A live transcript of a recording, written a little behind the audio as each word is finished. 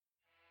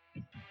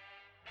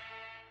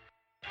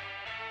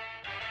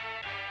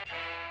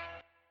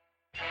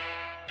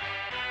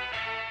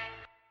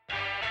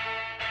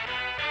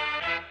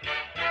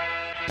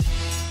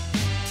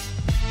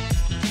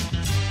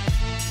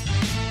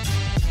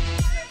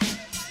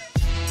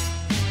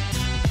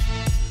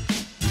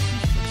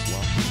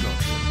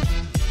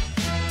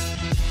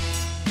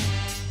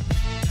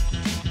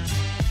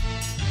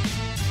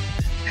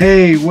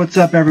Hey, what's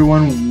up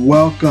everyone?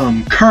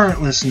 Welcome,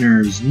 current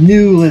listeners,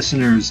 new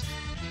listeners.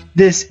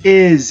 This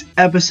is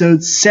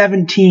episode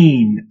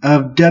 17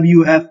 of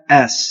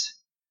WFS,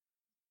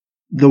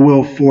 The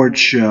Will Ford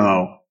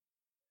Show.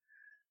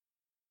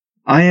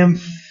 I am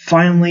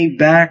finally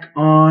back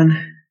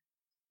on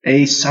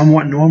a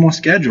somewhat normal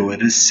schedule.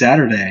 It is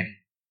Saturday.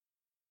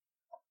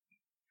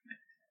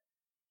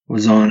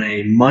 Was on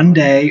a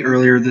Monday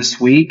earlier this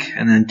week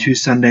and then 2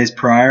 Sundays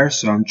prior,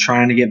 so I'm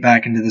trying to get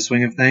back into the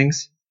swing of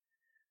things.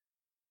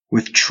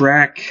 With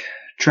track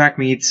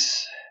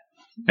meets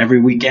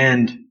every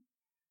weekend,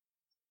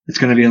 it's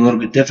going to be a little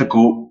bit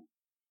difficult,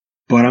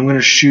 but I'm going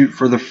to shoot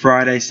for the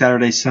Friday,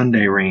 Saturday,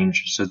 Sunday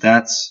range. So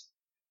that's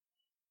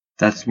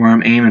where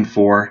I'm aiming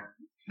for.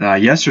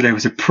 Yesterday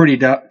was a pretty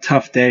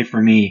tough day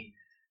for me.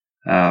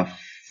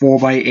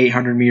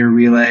 4x800 meter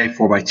relay,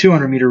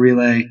 4x200 meter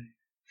relay,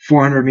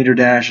 400 meter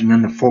dash, and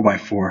then the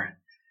 4x4.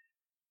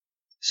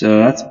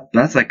 So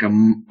that's like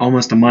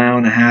almost a mile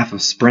and a half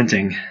of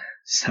sprinting.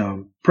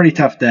 So pretty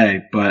tough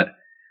day, but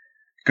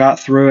got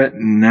through it,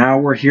 and now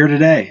we're here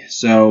today.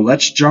 So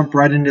let's jump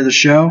right into the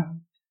show. A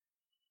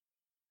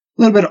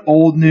little bit of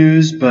old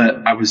news,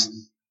 but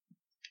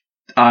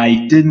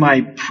I did my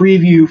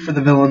preview for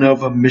the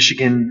Villanova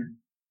Michigan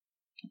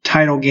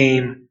title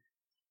game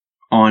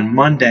on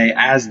Monday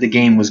as the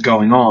game was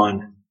going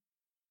on.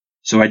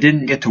 So I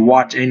didn't get to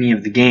watch any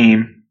of the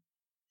game.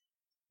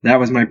 That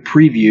was my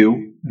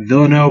preview.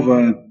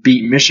 Villanova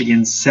beat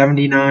Michigan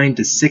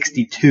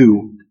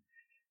 79-62.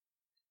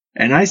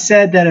 And I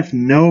said that if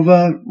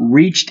Nova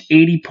reached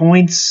 80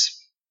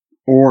 points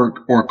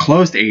or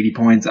close to 80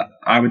 points,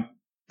 I would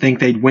think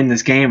they'd win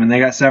this game, and they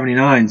got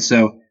 79.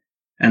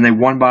 And they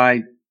won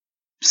by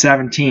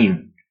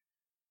 17.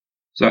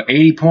 So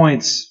 80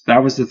 points,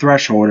 that was the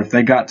threshold. If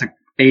they got to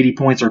 80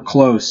 points or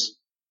close,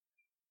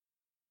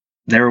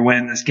 they were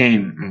winning this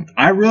game.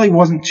 I really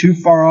wasn't too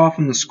far off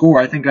in the score.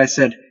 I think I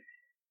said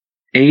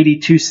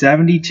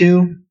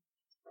 82-72.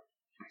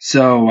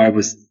 So I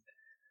was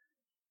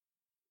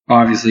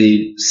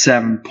obviously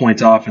 7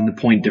 points off in the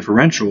point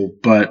differential,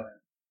 but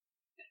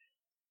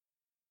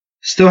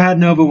still had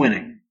Nova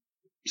winning.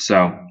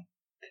 So,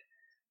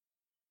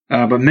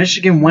 but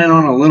Michigan went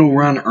on a little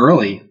run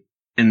early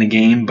in the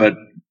game, but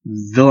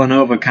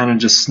Villanova kind of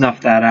just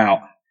snuffed that out.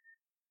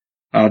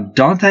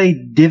 Dante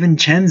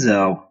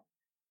DiVincenzo,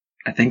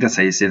 I think that's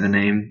how you say the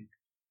name.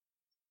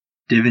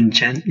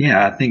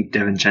 Yeah, I think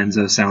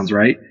DiVincenzo sounds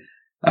right.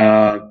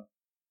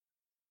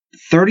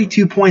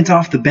 32 points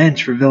off the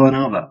bench for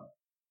Villanova.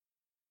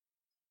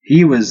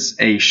 He was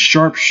a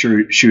sharp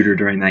shooter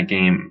during that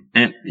game,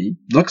 and he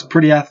looks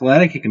pretty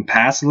athletic. He can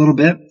pass a little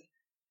bit.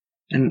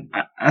 And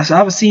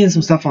I was seeing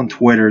some stuff on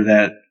Twitter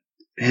that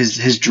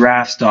his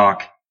draft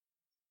stock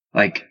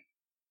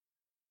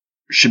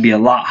should be a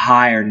lot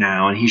higher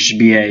now, and he should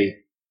be a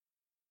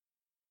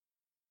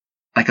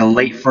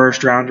late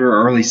first rounder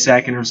or early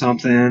second or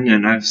something.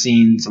 And I've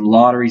seen some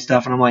lottery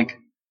stuff, and I'm like,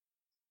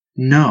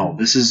 no,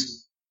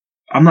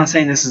 I'm not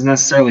saying this is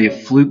necessarily a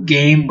fluke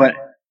game, but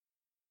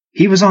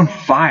he was on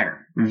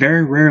fire.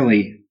 Very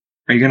rarely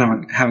are you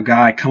going to have a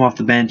guy come off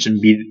the bench and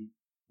be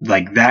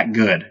that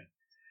good.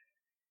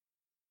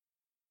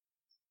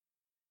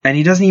 And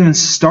he doesn't even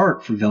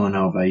start for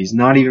Villanova. He's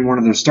not even one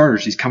of their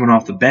starters. He's coming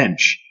off the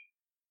bench.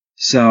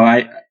 So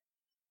I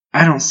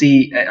don't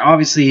see,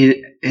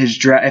 obviously his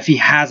draft, if he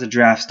has a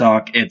draft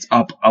stock, it's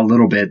up a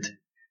little bit.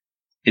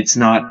 It's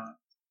not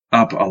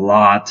up a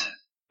lot.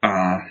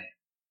 But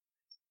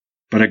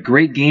a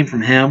great game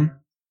from him.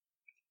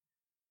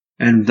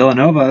 And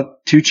Villanova,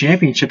 2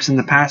 championships in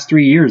the past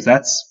 3 years.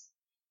 That's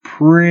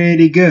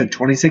pretty good.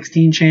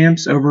 2016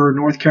 champs over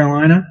North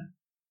Carolina.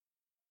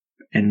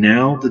 And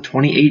now the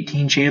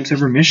 2018 champs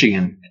over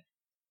Michigan.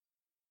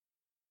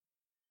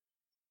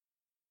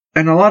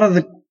 And a lot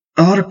of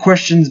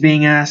questions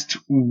being asked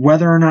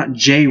whether or not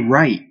Jay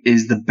Wright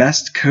is the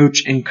best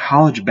coach in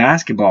college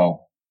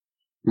basketball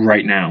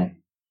right now.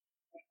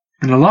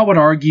 And a lot would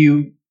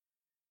argue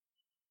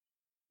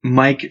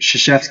Mike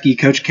Krzyzewski,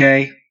 Coach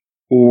K,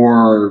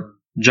 or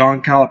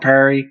John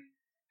Calipari.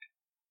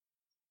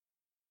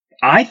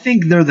 I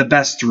think they're the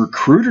best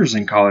recruiters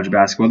in college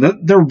basketball.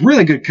 They're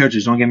really good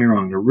coaches, don't get me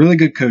wrong. They're really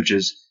good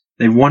coaches.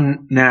 They've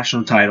won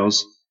national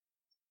titles.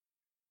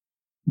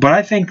 But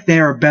I think they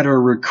are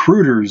better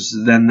recruiters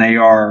than they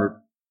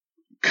are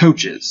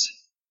coaches.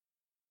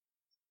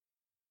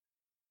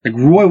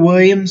 Roy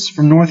Williams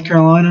from North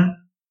Carolina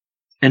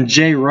and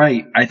Jay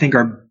Wright, I think,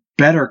 are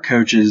better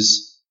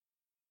coaches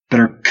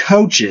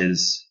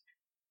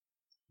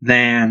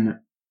than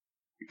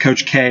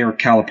Coach K or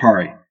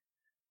Calipari,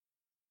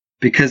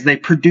 because they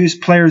produce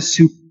players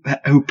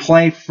who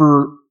play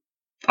for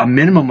a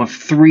minimum of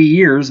 3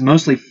 years,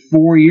 mostly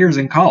 4 years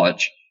in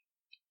college.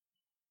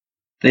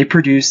 They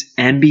produce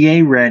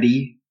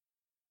NBA-ready,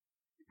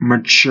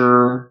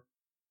 mature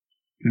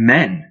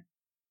men.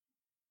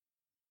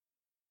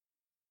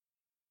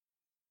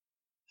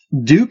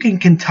 Duke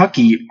and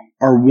Kentucky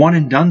are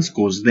one-and-done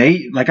schools.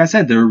 Like I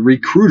said, they're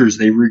recruiters.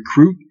 They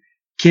recruit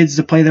kids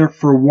to play there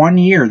for 1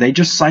 year. They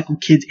just cycle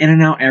kids in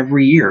and out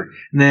every year.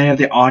 And then they have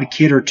the odd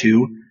kid or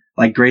two,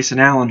 like Grayson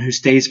Allen, who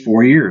stays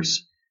 4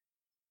 years.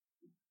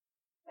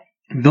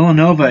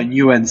 Villanova and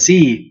UNC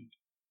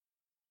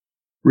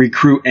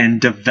recruit and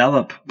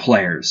develop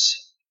players.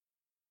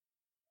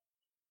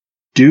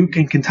 Duke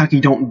and Kentucky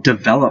don't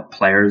develop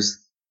players.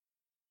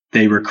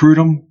 They recruit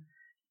them,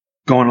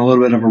 go on a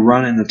little bit of a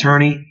run in the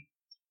tourney,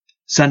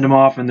 send them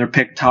off, and they're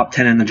picked top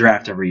 10 in the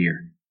draft every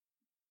year.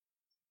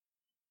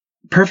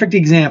 Perfect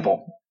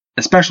example,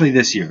 especially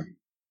this year,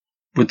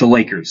 with the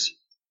Lakers.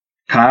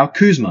 Kyle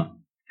Kuzma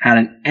had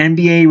an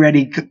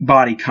NBA-ready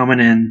body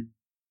coming in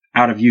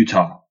out of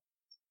Utah.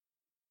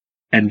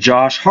 And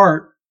Josh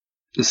Hart,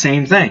 the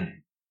same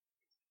thing.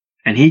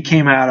 And he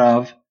came out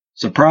of,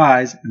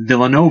 surprise,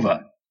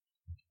 Villanova.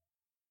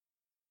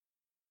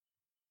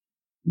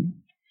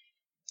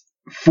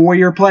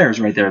 4-year players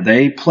right there.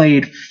 They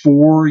played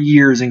 4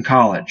 years in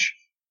college.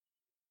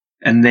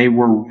 And they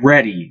were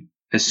ready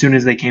as soon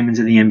as they came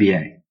into the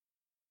NBA.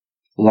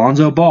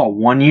 Lonzo Ball,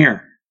 1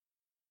 year.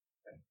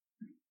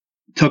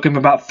 Took him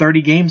about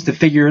 30 games to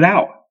figure it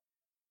out.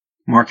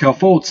 Markelle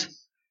Fultz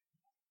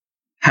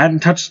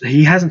hasn't touched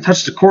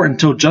the court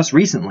until just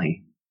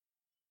recently.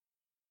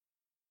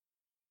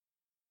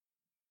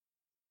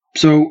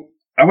 So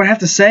I would have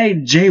to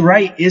say Jay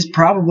Wright is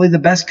probably the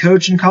best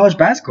coach in college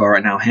basketball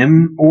right now.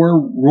 Him or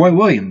Roy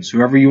Williams,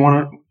 whoever you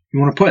want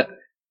to put.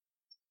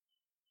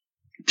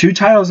 2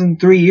 titles in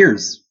 3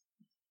 years.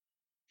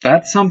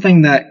 That's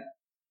something that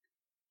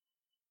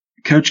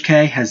Coach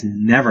K has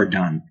never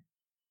done.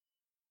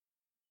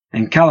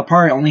 And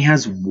Calipari only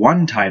has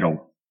 1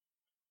 title.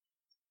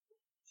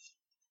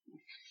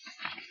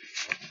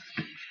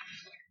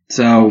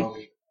 So,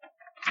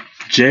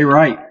 Jay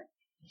Wright,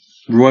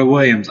 Roy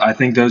Williams, I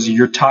think those are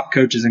your top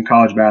coaches in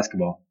college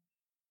basketball.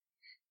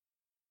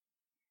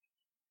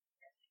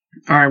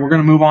 All right, we're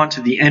going to move on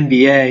to the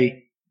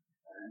NBA.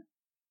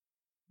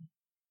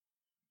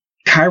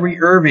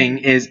 Kyrie Irving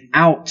is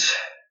out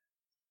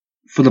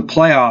for the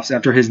playoffs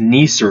after his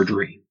knee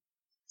surgery.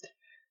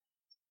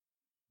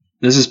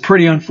 This is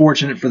pretty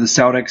unfortunate for the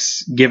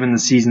Celtics, given the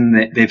season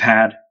that they've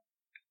had.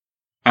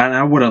 And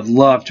I would have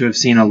loved to have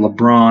seen a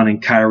LeBron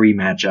and Kyrie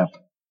matchup.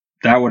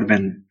 That would have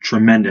been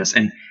tremendous.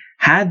 And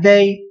had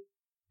that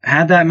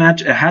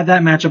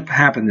matchup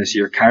happen this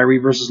year, Kyrie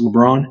versus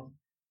LeBron,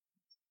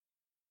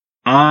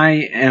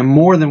 I am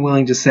more than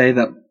willing to say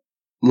that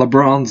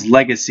LeBron's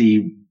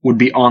legacy would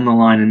be on the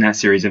line in that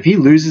series. If he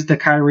loses to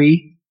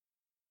Kyrie,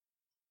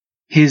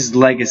 his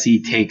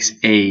legacy takes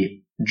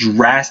a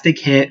drastic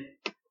hit,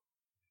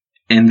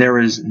 and there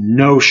is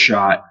no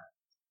shot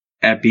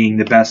at being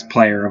the best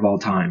player of all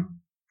time.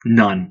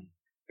 None.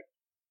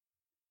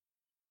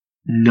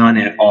 None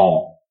at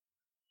all.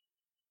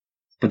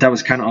 But that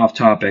was kind of off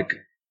topic.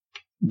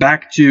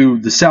 Back to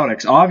the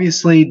Celtics.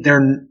 Obviously,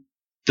 their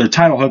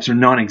title hopes are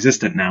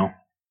non-existent now.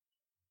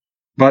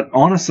 But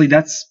honestly,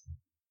 that's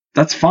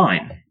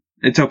fine.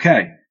 It's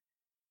okay.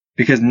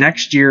 Because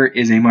next year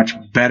is a much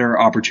better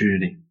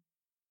opportunity.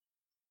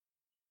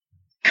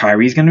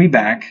 Kyrie's going to be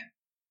back,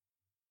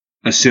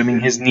 assuming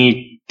his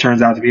knee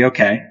turns out to be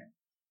okay.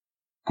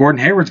 Gordon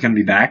Hayward's going to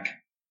be back.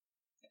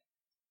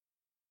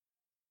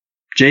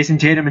 Jason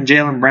Tatum and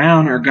Jaylen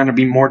Brown are going to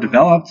be more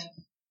developed.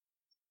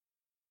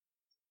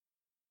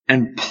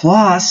 And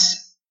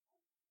plus,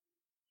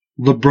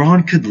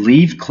 LeBron could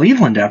leave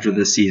Cleveland after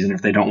this season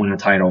if they don't win a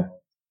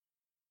title.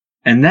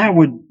 And that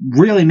would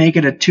really make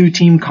it a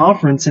 2-team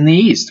conference in the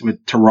East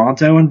with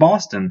Toronto and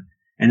Boston.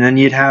 And then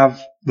you'd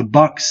have the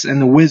Bucks and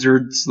the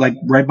Wizards like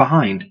right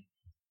behind.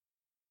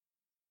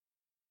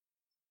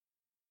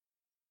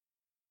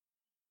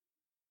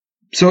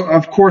 So,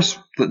 of course,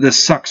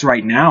 this sucks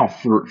right now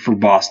for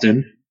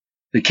Boston.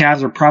 The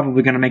Cavs are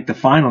probably going to make the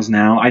finals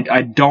now.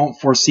 I don't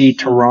foresee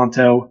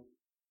Toronto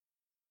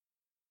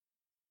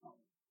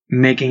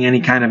making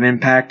any kind of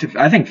impact.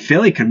 I think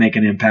Philly could make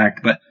an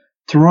impact, but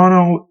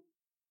Toronto,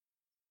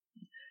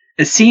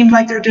 it seems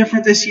like they're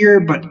different this year,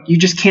 but you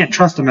just can't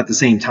trust them at the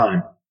same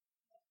time.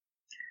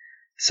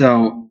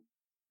 So,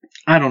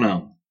 I don't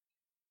know.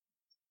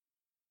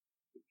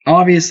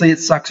 Obviously, it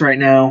sucks right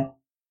now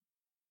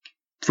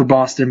for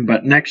Boston,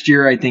 but next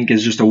year I think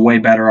is just a way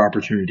better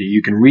opportunity.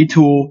 You can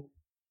retool.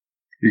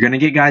 You're going to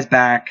get guys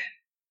back.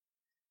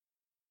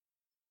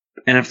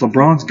 And if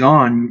LeBron's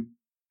gone,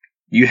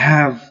 you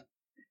have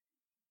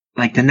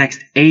like the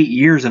next 8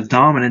 years of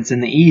dominance in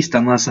the East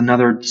unless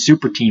another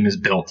super team is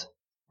built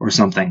or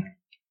something.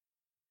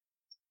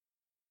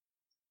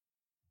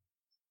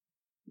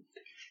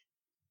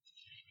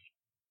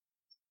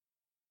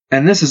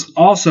 And this is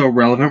also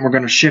relevant. We're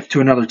going to shift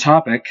to another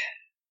topic.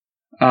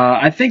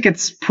 I think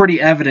it's pretty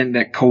evident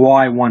that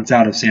Kawhi wants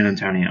out of San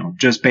Antonio,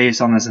 just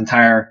based on this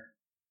entire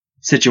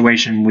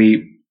situation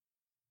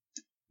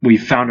we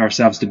found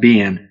ourselves to be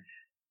in.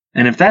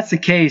 And if that's the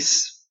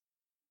case,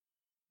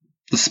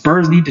 the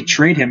Spurs need to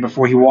trade him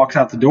before he walks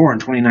out the door in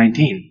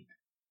 2019.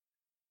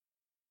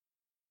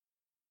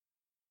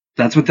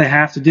 That's what they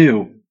have to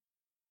do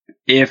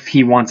if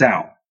he wants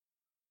out.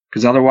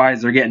 Because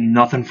otherwise they're getting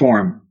nothing for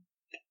him.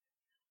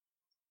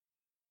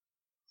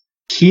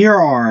 Here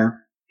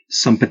are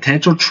some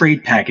potential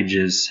trade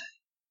packages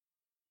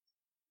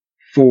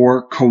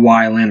for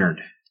Kawhi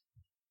Leonard.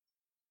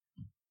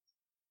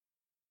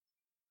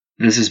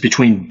 This is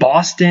between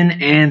Boston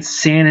and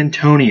San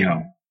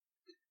Antonio.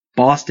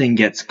 Boston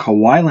gets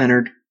Kawhi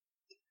Leonard,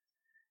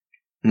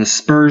 and the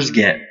Spurs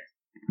get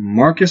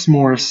Marcus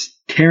Morris,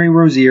 Terry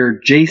Rozier,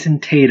 Jason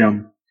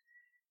Tatum,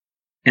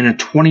 and a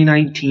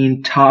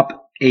 2019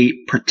 top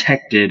 8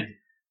 protected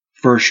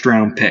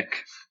first-round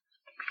pick.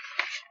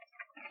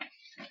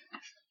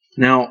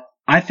 Now,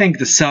 I think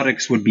the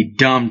Celtics would be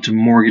dumb to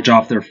mortgage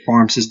off their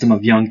farm system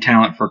of young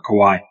talent for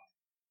Kawhi.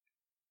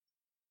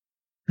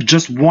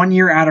 Just 1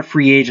 year out of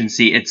free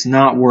agency, it's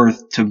not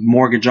worth to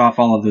mortgage off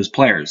all of those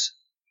players.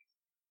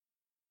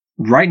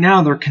 Right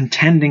now, they're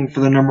contending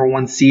for the number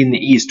 1 seed in the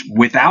East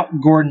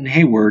without Gordon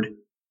Hayward.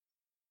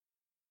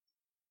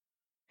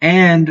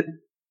 And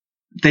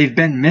they've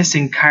been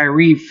missing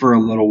Kyrie for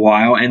a little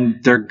while,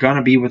 and they're going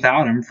to be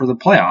without him for the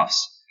playoffs.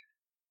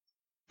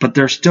 But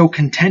they're still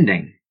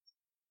contending.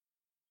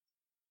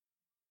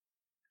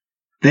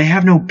 They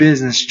have no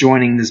business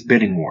joining this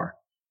bidding war.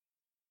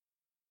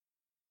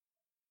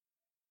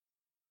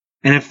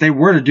 And if they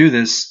were to do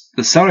this,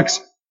 the Celtics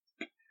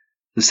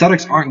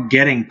aren't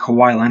getting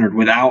Kawhi Leonard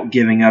without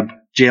giving up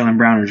Jaylen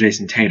Brown or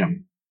Jason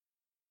Tatum.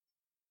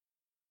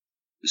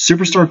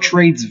 Superstar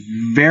trades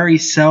very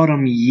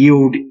seldom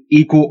yield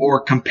equal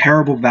or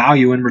comparable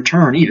value in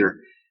return either.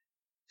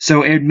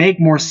 So it would make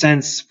more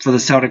sense for the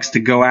Celtics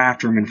to go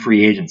after him in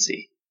free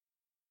agency.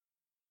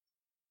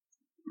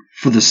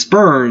 For the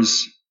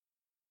Spurs,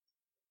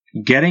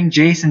 getting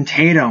Jason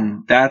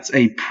Tatum, that's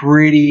a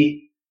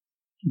pretty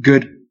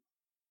good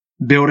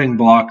building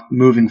block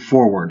moving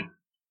forward.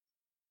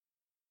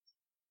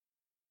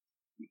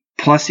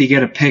 Plus, you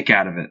get a pick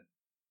out of it.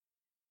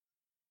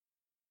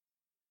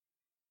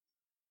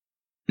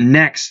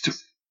 Next,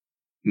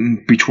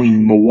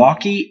 between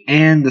Milwaukee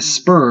and the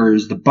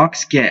Spurs, the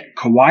Bucks get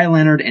Kawhi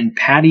Leonard and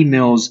Patty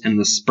Mills, and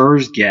the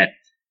Spurs get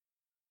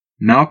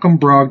Malcolm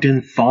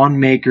Brogdon, Thon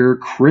Maker,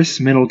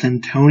 Chris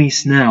Middleton, Tony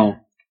Snell,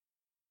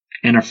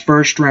 and a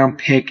first-round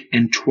pick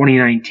in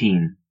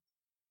 2019.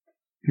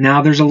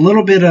 Now, there's a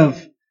little bit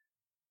of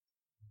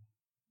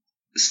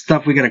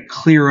stuff we got to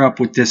clear up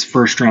with this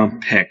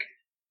first-round pick.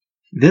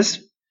 This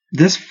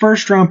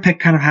first-round pick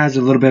kind of has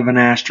a little bit of an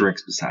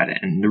asterisk beside it,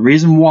 and the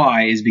reason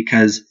why is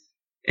because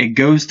it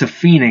goes to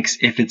Phoenix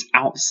if it's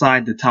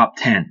outside the top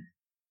 10.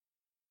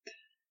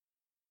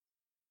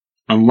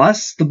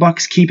 Unless the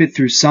Bucks keep it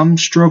through some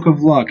stroke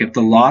of luck, if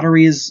the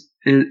lottery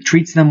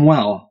treats them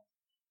well,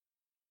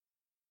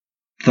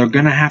 they're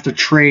going to have to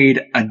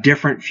trade a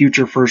different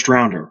future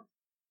first-rounder.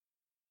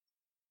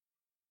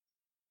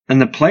 And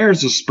the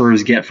players the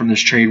Spurs get from this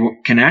trade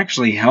can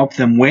actually help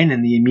them win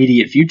in the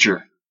immediate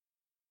future.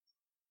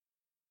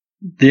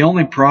 The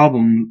only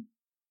problem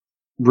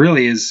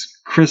really is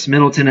Chris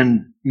Middleton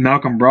and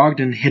Malcolm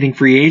Brogdon hitting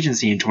free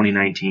agency in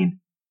 2019.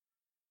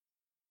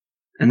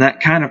 And that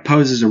kind of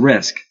poses a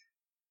risk.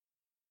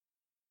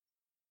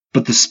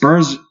 But the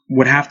Spurs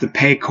would have to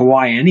pay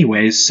Kawhi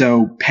anyways,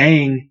 so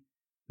paying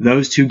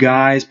those two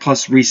guys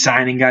plus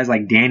re-signing guys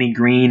like Danny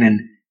Green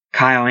and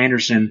Kyle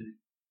Anderson,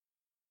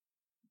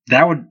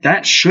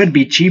 that should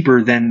be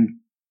cheaper than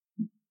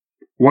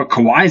what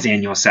Kawhi's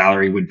annual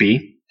salary would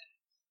be.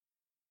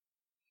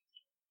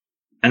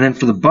 And then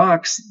for the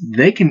Bucks,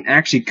 they can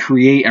actually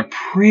create a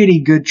pretty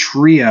good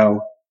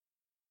trio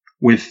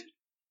with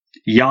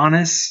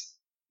Giannis,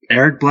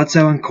 Eric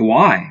Bledsoe, and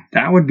Kawhi.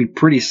 That would be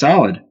pretty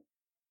solid.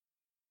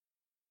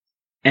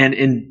 And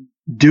in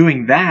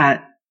doing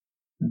that,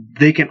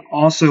 they can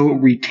also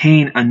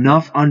retain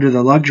enough under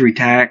the luxury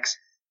tax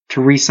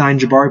to re-sign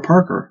Jabari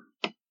Parker.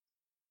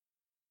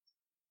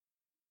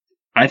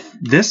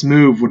 This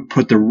move would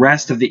put the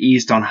rest of the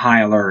East on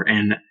high alert,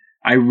 and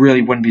I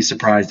really wouldn't be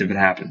surprised if it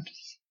happened.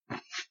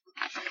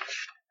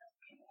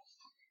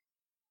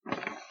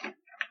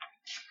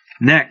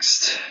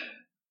 Next,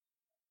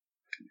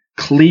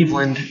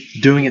 Cleveland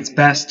doing its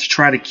best to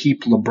try to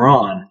keep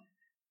LeBron.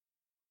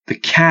 The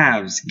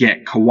Cavs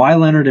get Kawhi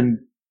Leonard and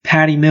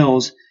Patty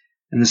Mills,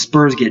 and the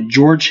Spurs get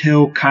George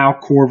Hill, Kyle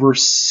Korver,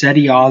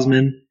 Cedi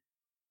Osman,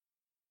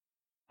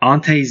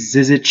 Ante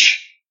Zizic,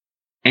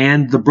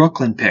 and the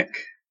Brooklyn pick.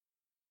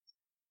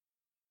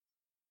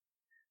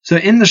 So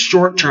in the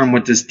short term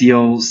with this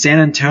deal, San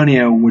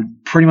Antonio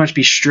would pretty much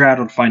be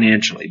straddled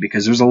financially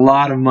because there's a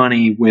lot of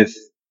money with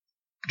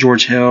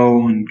George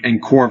Hill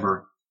and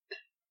Korver.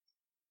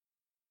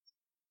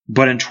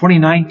 But in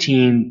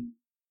 2019,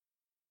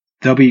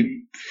 they'll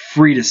be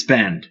free to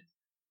spend.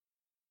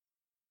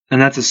 And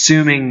that's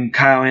assuming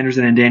Kyle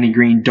Anderson and Danny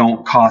Green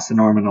don't cost an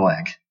arm and a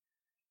leg.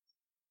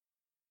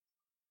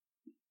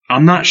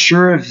 I'm not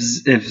sure if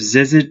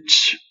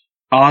Zizic,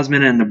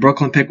 Osman, and the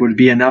Brooklyn pick would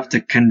be enough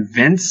to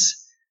convince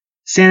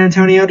San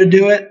Antonio to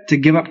do it, to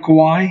give up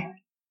Kawhi.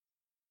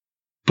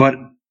 But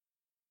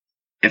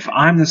if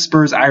I'm the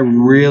Spurs, I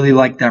really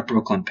like that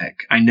Brooklyn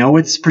pick. I know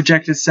it's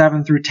projected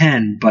 7 through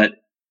 10, but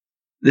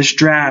this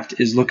draft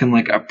is looking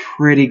like a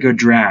pretty good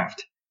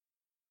draft.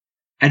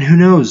 And who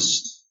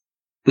knows?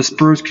 the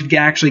Spurs could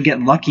actually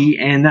get lucky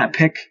and that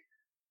pick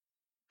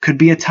could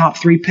be a top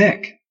 3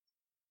 pick.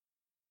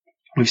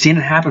 We've seen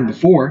it happen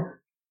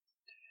before.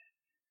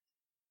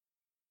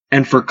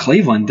 And for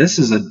Cleveland, this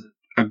is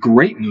a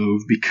great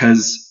move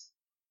because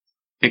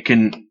it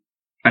can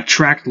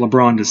attract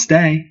LeBron to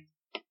stay.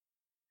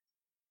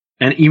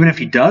 And even if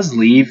he does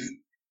leave,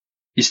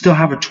 you still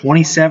have a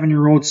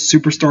 27-year-old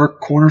superstar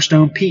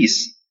cornerstone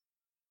piece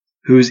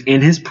who's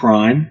in his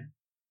prime,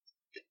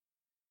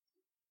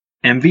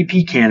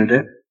 MVP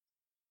candidate,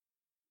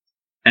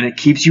 and it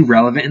keeps you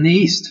relevant in the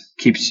East.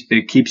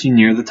 It keeps you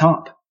near the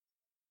top.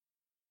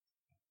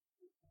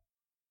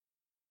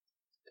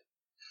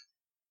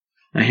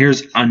 Now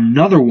here's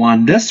another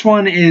one. This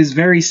one is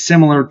very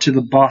similar to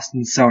the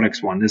Boston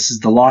Celtics one. This is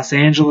the Los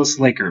Angeles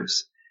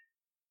Lakers.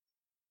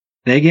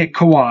 They get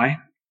Kawhi,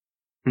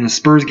 and the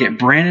Spurs get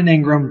Brandon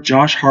Ingram,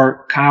 Josh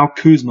Hart, Kyle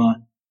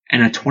Kuzma,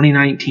 and a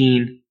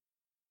 2019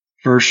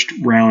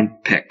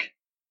 first-round pick.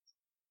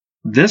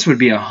 This would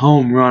be a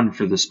home run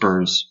for the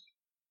Spurs.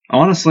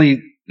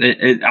 Honestly,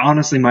 it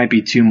honestly might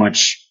be too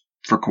much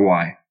for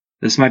Kawhi.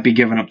 This might be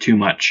giving up too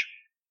much.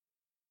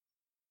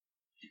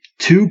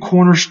 2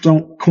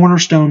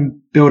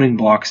 cornerstone building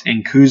blocks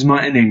in Kuzma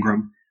and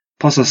Ingram,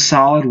 plus a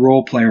solid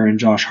role player in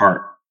Josh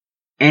Hart.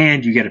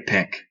 And you get a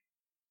pick.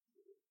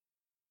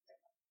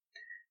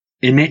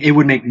 It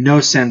would make no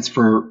sense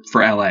for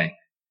LA.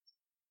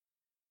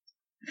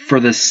 For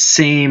the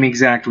same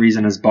exact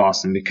reason as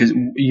Boston, because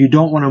you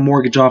don't want to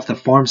mortgage off the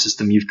farm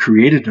system you've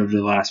created over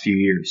the last few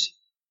years.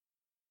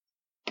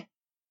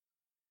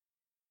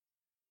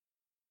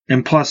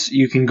 And plus,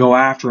 you can go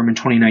after them in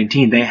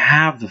 2019. They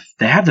have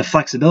the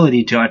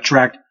flexibility to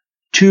attract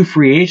 2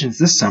 free agents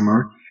this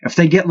summer. If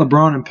they get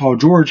LeBron and Paul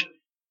George,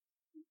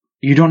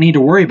 you don't need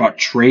to worry about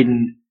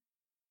trading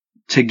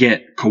to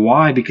get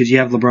Kawhi because you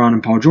have LeBron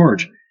and Paul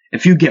George.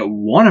 If you get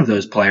one of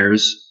those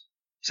players,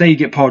 say you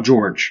get Paul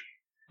George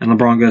and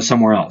LeBron goes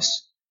somewhere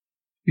else,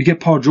 you get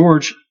Paul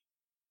George,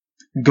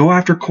 go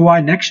after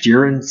Kawhi next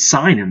year and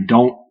sign him.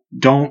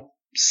 Don't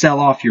sell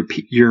off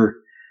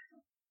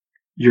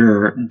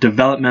your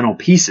developmental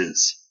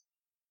pieces.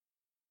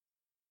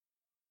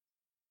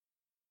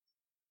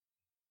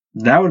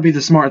 That would be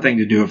the smart thing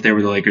to do if they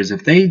were the Lakers.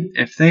 If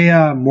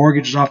they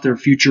mortgaged off their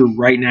future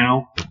right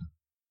now,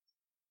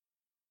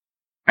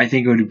 I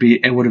think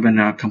it would have been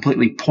a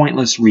completely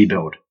pointless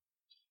rebuild.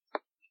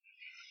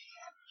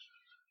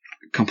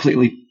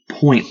 Completely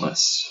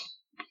pointless.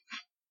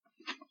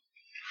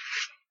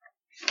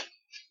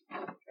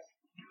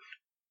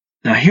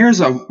 Now here's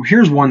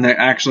one that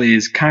actually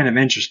is kind of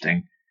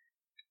interesting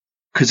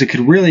because it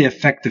could really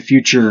affect the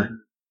future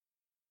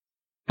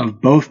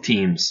of both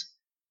teams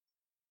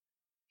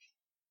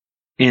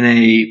in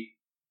a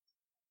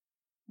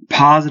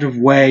positive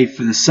way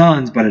for the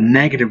Suns, but a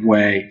negative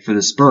way for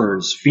the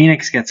Spurs.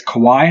 Phoenix gets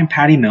Kawhi and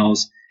Patty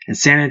Mills, and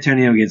San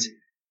Antonio gets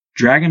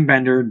Dragon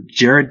Bender,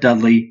 Jared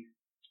Dudley,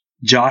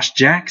 Josh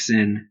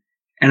Jackson,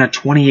 and a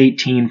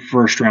 2018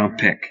 first-round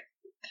pick.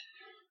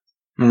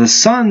 Now the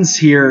Suns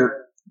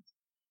here,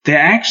 they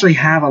actually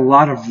have a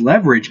lot of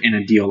leverage in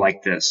a deal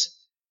like this.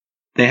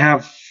 They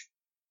have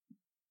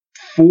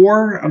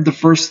 4 of the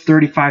first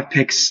 35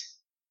 picks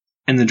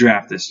in the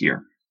draft this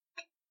year,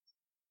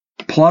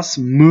 plus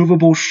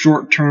movable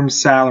short-term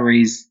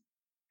salaries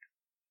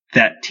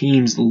that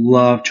teams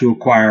love to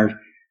acquire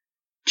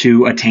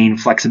to attain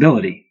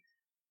flexibility.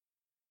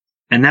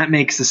 And that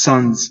makes the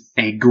Suns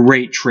a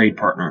great trade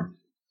partner.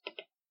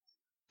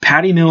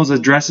 Patty Mills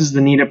addresses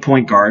the need at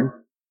point guard.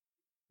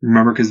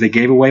 Remember, because they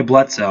gave away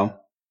Bledsoe.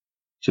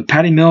 So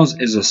Patty Mills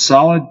is a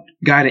solid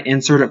guy to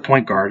insert at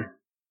point guard.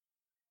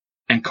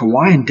 And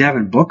Kawhi and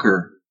Devin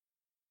Booker,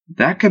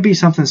 that could be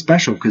something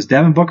special because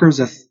Devin Booker is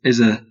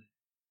a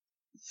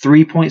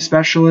 3-point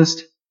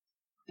specialist.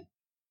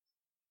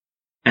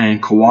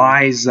 And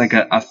Kawhi's like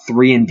a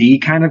 3-and-D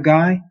kind of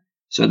guy.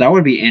 So that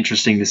would be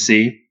interesting to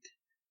see.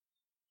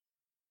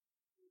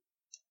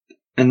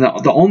 And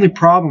the only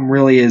problem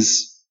really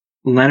is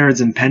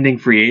Leonard's impending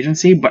free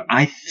agency, but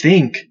I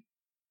think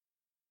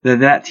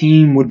that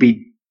team would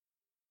be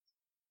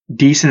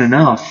decent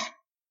enough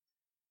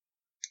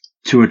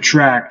to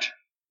attract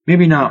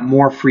maybe not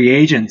more free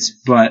agents,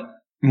 but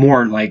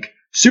more like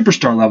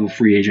superstar level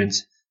free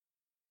agents,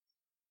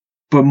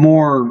 but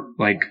more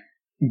like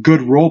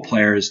good role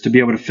players to be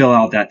able to fill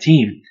out that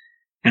team.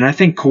 And I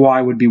think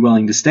Kawhi would be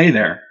willing to stay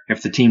there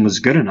if the team was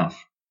good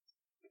enough.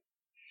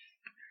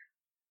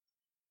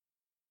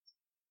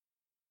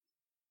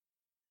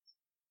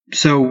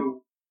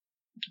 So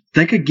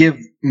they could give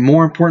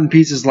more important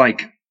pieces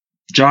like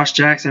Josh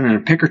Jackson and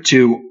a pick or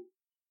 2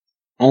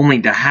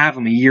 only to have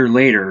him a year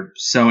later.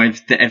 So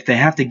if they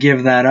have to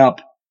give that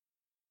up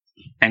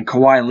and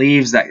Kawhi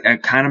leaves,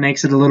 that kind of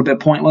makes it a little bit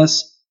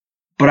pointless.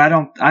 But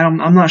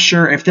I'm not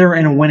sure if they're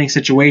in a winning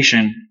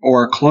situation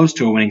or close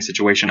to a winning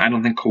situation. I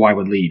don't think Kawhi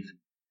would leave.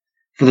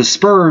 For the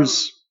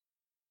Spurs,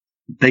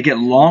 they get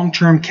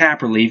long-term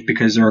cap relief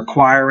because they're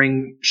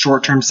acquiring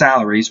short-term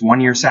salaries,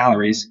 1-year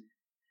salaries.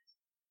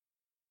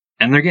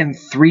 And they're getting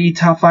 3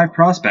 top 5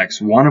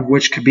 prospects, one of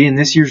which could be in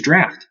this year's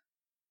draft.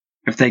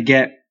 if they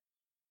get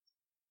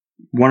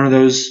one of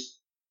those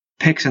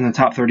picks in the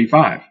top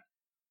 35.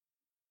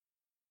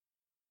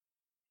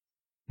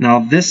 Now,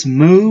 this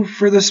move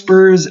for the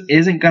Spurs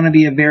isn't going to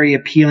be a very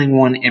appealing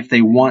one if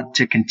they want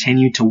to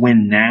continue to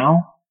win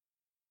now.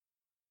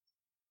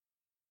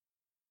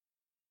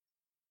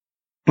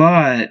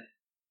 But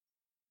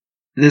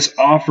this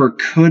offer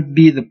could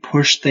be the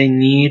push they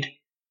need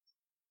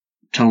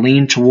to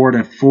lean toward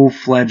a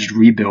full-fledged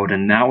rebuild,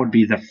 and that would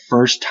be the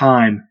first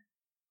time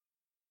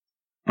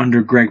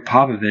under Greg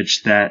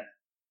Popovich that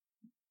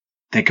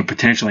they could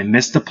potentially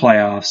miss the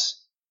playoffs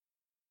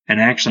and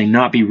actually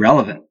not be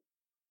relevant.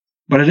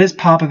 But it is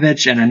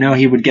Popovich, and I know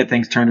he would get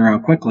things turned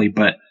around quickly,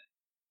 but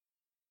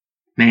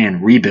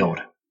man, rebuild.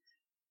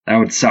 That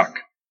would suck.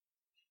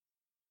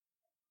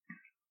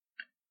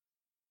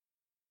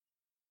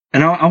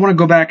 And I want to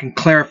go back and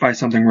clarify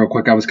something real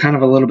quick. I was kind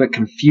of a little bit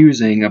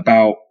confusing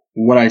about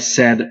what I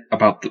said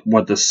about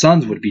what the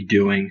Suns would be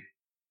doing.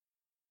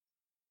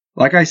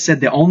 Like I said,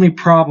 the only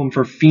problem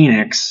for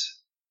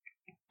Phoenix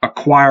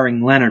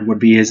acquiring Leonard would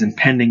be his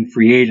impending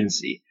free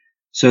agency.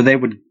 So they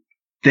would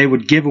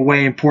give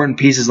away important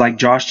pieces like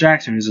Josh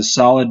Jackson, who's a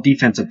solid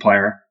defensive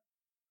player,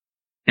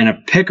 and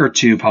a pick or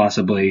two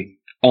possibly,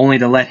 only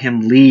to let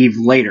him leave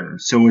later.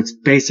 So it's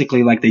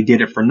basically like they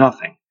did it for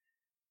nothing.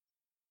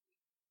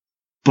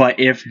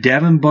 But if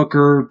Devin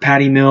Booker,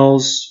 Patty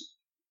Mills,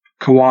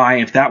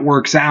 Kawhi, if that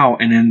works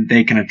out and then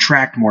they can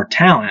attract more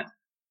talent,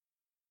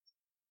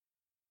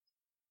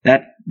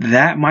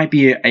 that might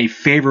be a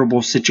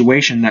favorable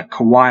situation that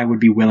Kawhi would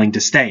be willing to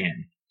stay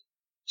in.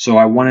 So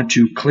I wanted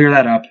to clear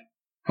that up.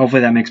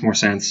 Hopefully that makes more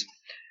sense.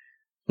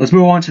 Let's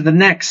move on to the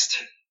next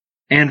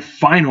and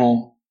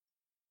final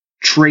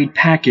trade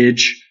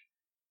package.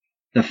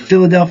 The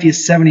Philadelphia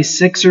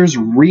 76ers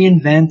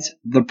reinvent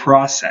the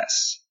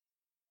process.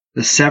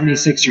 The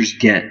 76ers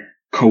get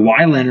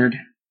Kawhi Leonard,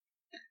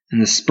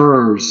 and the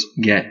Spurs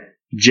get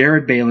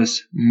Jared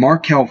Bayless,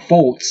 Markelle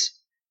Fultz,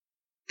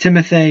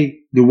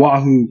 Timothy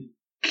Luwahu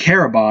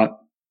Karabot,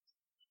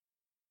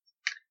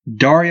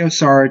 Dario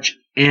Saric,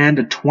 and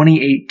a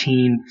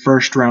 2018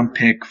 first-round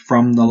pick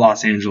from the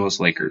Los Angeles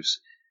Lakers.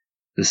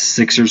 The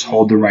Sixers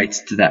hold the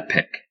rights to that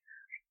pick.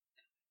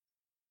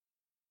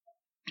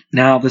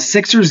 Now, the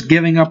Sixers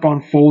giving up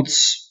on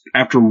Fultz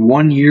after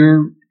 1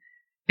 year,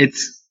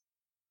 it's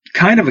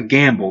kind of a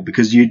gamble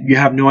because you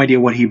have no idea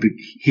what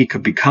he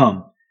could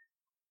become.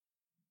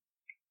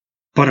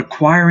 But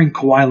acquiring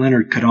Kawhi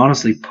Leonard could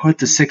honestly put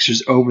the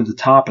Sixers over the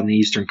top in the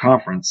Eastern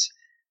Conference.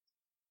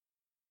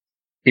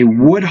 It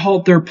would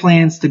halt their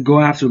plans to go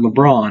after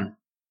LeBron.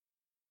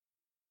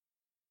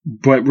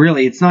 But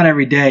really, it's not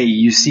every day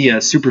you see a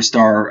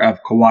superstar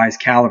of Kawhi's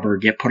caliber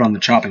get put on the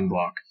chopping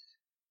block.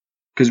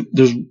 Because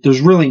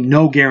there's really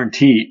no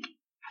guarantee.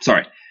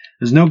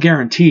 There's no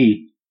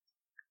guarantee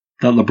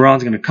that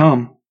LeBron's going to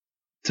come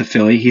to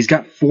Philly. He's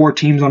got 4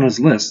 teams on his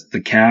list.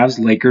 The Cavs,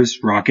 Lakers,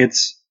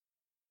 Rockets,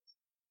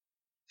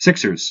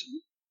 Sixers.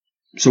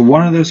 So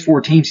one of those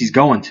 4 teams he's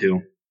going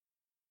to.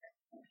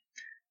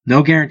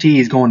 No guarantee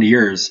he's going to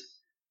yours.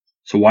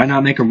 So why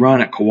not make a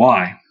run at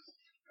Kawhi?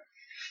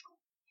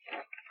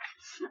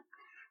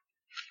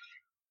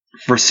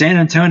 For San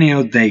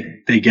Antonio, they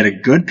get a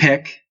good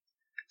pick.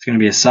 It's going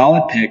to be a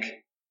solid pick.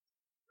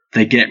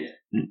 They get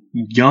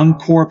young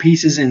core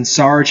pieces in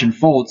Saric and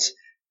Fultz.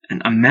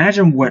 And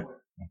imagine what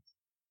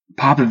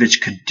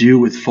Popovich could do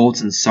with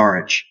Fultz and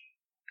Saric.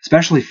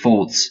 Especially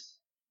Fultz.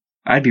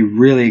 I'd be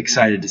really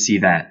excited to see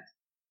that.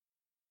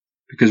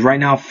 Because right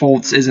now,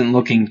 Fultz isn't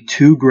looking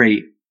too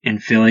great in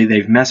Philly.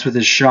 They've messed with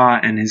his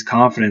shot and his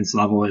confidence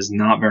level is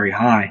not very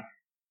high.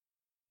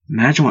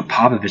 Imagine what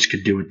Popovich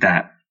could do with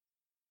that.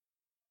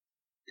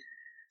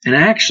 And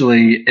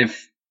actually,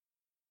 if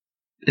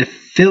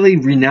Philly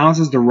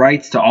renounces the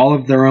rights to all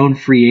of their own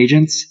free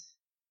agents,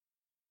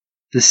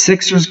 the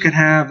Sixers could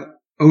have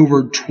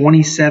over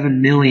 $27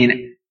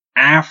 million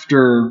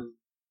after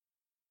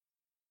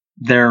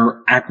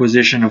their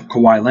acquisition of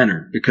Kawhi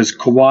Leonard. Because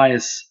Kawhi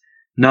is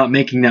not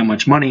making that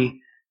much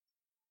money,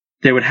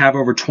 they would have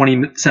over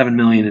 $27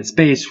 million in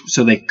space,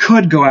 so they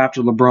could go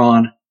after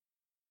LeBron.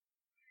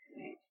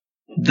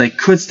 They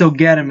could still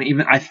get him.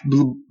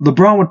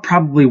 LeBron would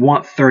probably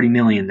want $30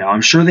 million, though.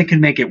 I'm sure they could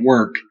make it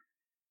work.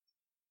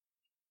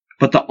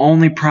 But the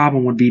only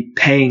problem would be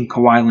paying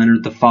Kawhi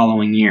Leonard the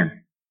following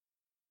year.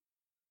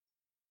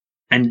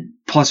 And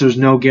plus, there's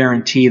no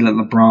guarantee that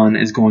LeBron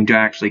is going to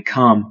actually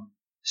come.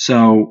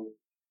 So,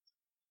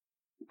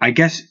 I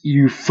guess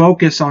you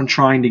focus on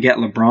trying to get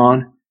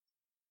LeBron.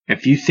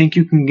 If you think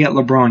you can get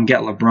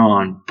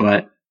LeBron.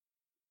 But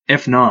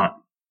if not,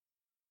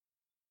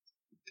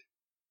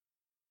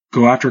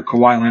 go after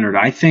Kawhi Leonard.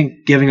 I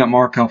think giving up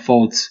Markelle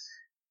Fultz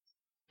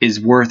is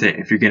worth it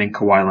if you're getting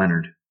Kawhi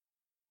Leonard.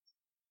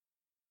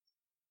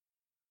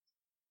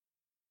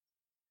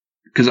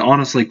 Because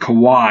honestly,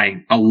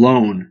 Kawhi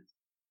alone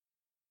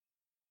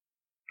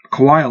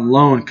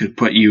could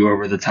put you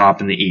over the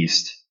top in the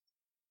East.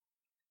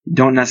 You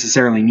don't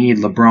necessarily need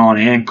LeBron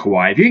and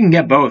Kawhi. If you can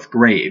get both,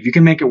 great. If you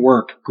can make it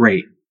work,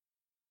 great.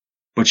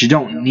 But you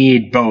don't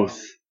need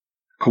both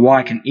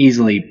Kawhi can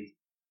easily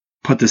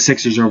put the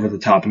Sixers over the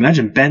top.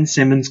 Imagine Ben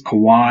Simmons,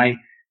 Kawhi,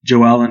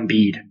 Joel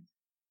Embiid,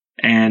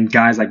 and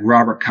guys like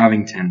Robert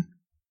Covington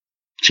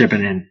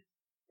chipping in.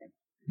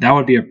 That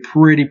would be a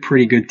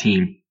pretty good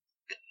team.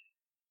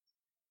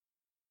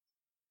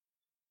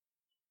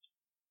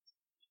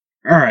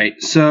 All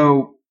right,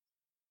 so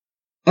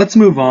let's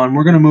move on.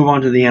 We're going to move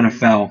on to the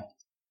NFL.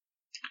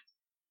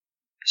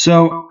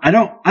 So I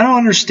don't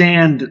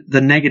understand the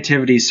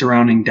negativity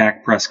surrounding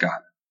Dak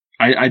Prescott.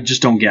 I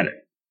just don't get it.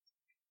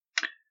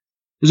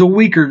 It was a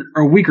week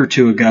or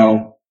two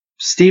ago,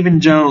 Stephen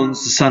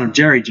Jones, the son of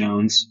Jerry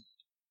Jones,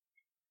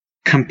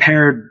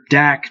 compared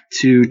Dak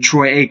to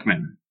Troy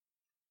Aikman.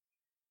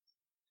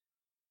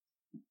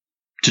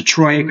 To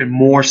Troy Aikman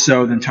more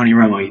so than Tony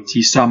Romo.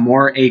 He saw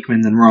more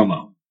Aikman than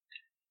Romo.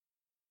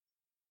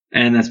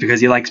 And that's because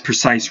he likes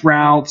precise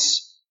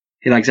routes.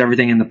 He likes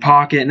everything in the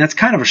pocket. And that's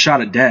kind of a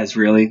shot at Dez,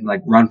 really.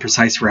 Like, run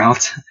precise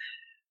routes.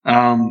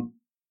 But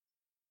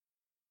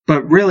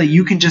really,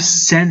 you can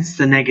just sense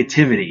the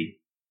negativity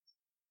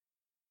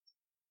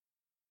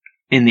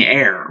in the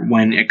air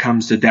when it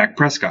comes to Dak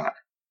Prescott.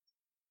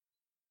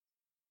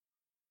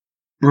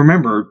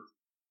 Remember,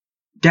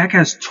 Dak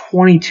has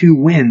 22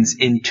 wins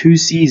in 2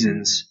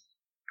 seasons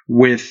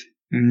with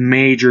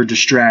major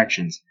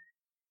distractions.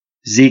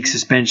 Zeke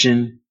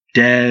suspension,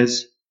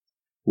 Dez,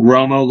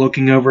 Romo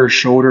looking over his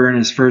shoulder in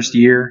his first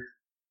year,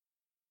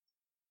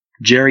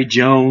 Jerry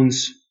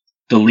Jones,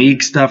 the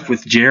league stuff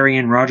with Jerry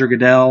and Roger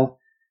Goodell.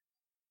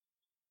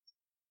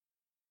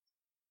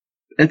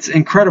 It's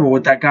incredible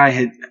what that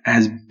guy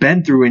has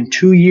been through in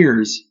 2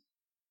 years.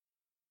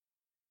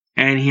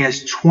 And he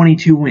has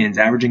 22 wins,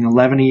 averaging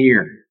 11 a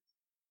year.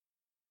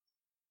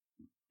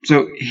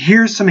 So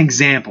here's some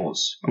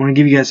examples. I want to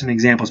give you guys some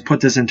examples. Put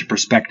this into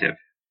perspective.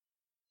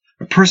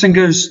 A person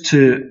goes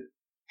to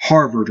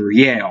Harvard or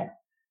Yale,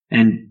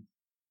 and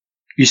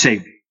you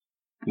say,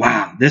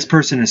 wow, this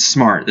person is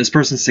smart. This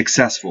person's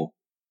successful.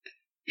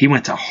 He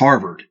went to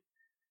Harvard.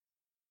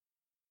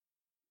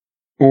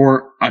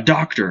 Or a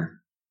doctor.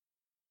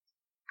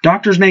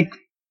 Doctors make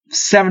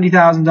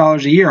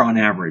 $70,000 a year on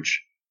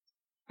average.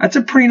 That's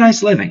a pretty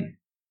nice living.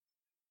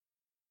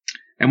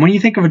 And when you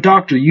think of a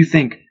doctor, you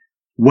think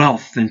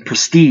wealth and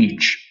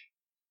prestige.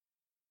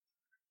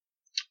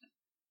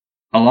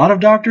 A lot of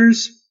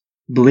doctors,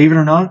 believe it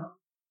or not,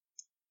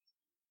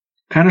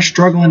 kind of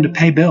struggling to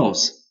pay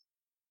bills.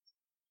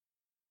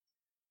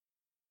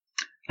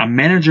 A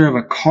manager of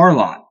a car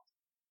lot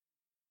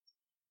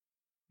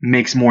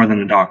makes more than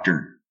a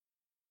doctor.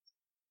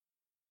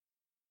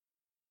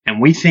 And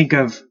we think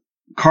of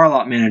car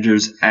lot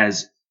managers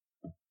as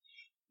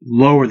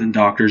lower than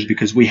doctors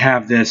because we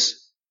have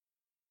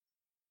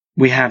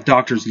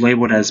doctors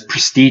labeled as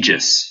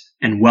prestigious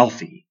and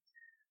wealthy.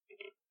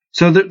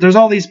 So there's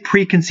all these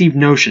preconceived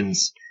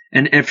notions.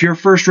 And if you're a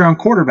first round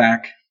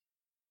quarterback,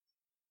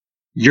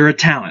 you're a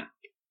talent.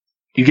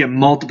 You get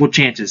multiple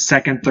chances,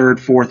 2nd, 3rd,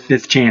 4th,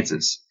 5th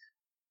chances.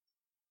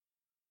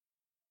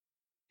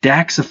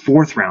 Dak's a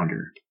 4th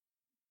rounder.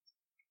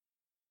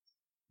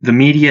 The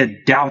media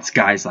doubts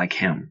guys like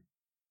him.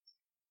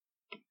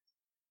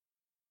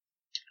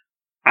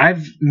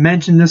 I've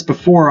mentioned this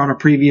before on a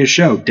previous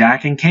show,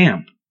 Dak and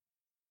Cam.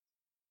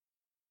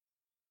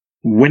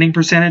 Winning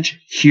percentage,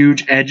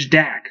 huge edge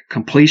Dak.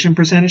 Completion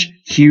percentage,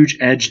 huge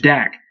edge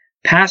Dak.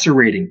 Passer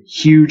rating,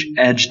 huge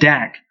edge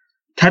Dak.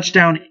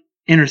 Touchdown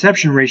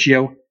interception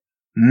ratio,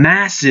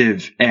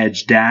 massive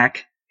edge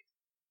Dak.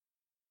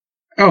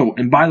 Oh,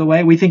 and by the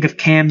way, we think of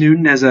Cam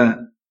Newton as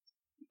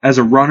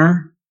a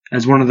runner,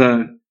 as one of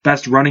the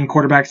best running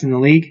quarterbacks in the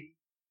league.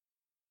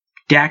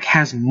 Dak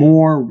has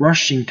more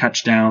rushing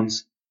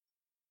touchdowns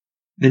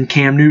than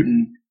Cam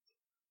Newton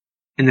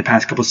in the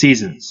past couple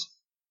seasons.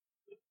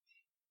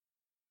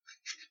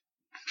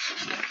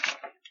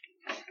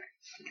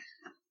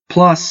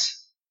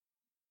 Plus,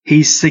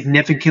 he's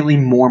significantly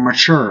more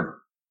mature.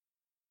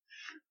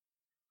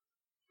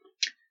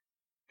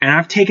 And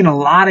I've taken a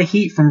lot of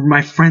heat from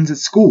my friends at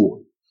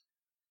school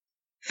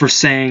for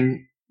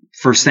saying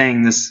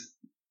this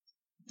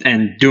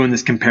and doing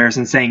this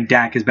comparison, saying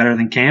Dak is better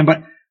than Cam,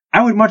 but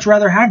I would much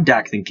rather have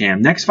Dak than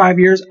Cam. Next 5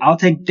 years, I'll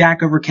take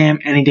Dak over Cam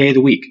any day of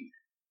the week.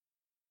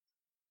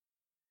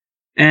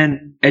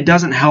 And it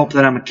doesn't help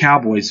that I'm a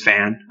Cowboys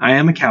fan. I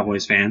am a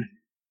Cowboys fan.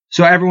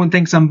 So everyone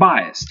thinks I'm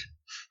biased.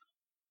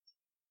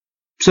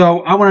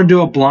 So I want to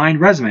do a blind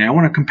resume. I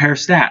want to compare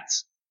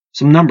stats,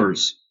 some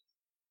numbers.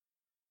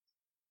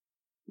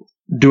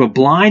 Do a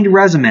blind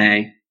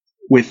resume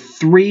with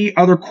 3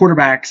 other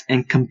quarterbacks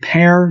and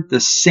compare the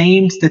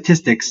same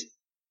statistics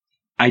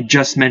I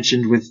just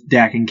mentioned with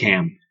Dak and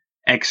Cam,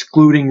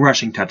 excluding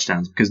rushing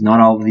touchdowns, because not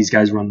all of these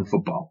guys run the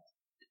football.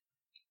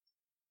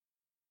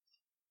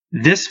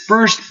 This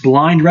first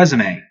blind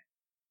resume,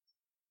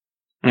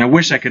 and I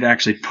wish I could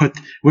actually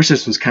wish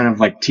this was kind of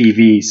like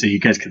TV so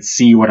you guys could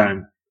see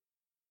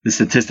the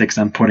statistics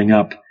I'm putting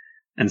up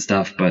and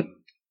stuff, but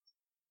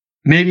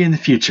maybe in the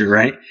future,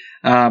 right?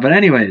 But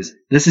anyways,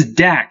 this is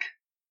Dak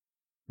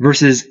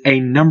versus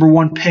a number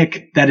 1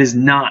 pick that is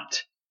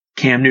not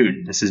Cam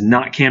Newton. This is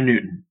not Cam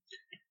Newton.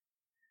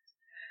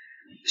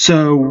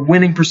 So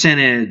winning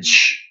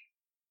percentage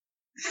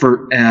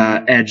for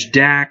edge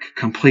Dak,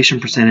 completion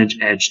percentage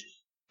edge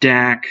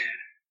Dak,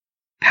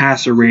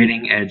 passer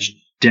rating edge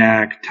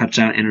Dak,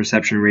 touchdown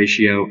interception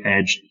ratio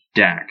edge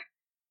Dak.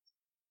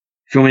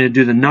 If you want me to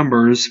do the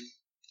numbers,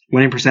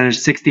 winning percentage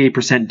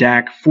 68%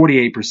 Dak,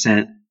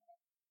 48%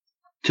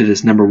 to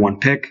this number one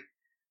pick.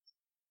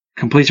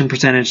 Completion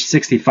percentage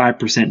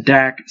 65%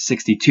 Dak,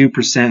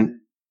 62%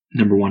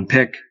 number one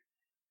pick.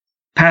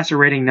 Passer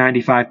rating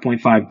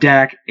 95.5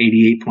 Dak,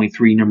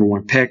 88.3 number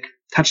one pick.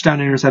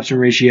 Touchdown interception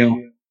ratio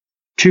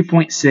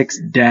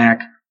 2.6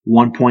 Dak,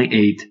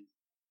 1.8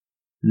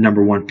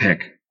 number one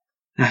pick.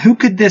 Now who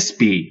could this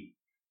be?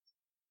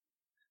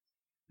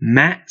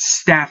 Matt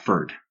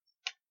Stafford.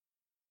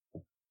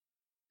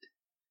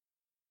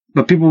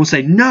 But people will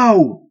say,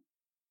 no,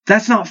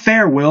 that's not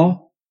fair,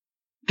 Will.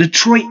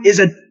 Detroit is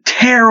a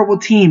terrible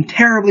team,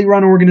 terribly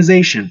run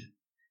organization.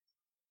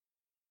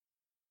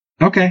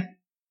 Okay,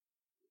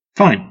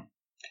 fine.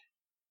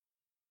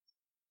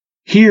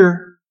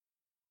 Here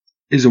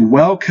is a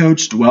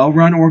well-coached,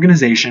 well-run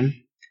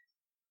organization,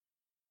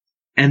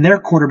 and their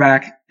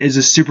quarterback is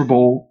a Super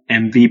Bowl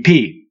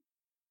MVP.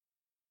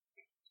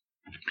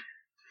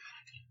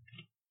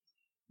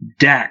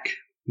 Dak,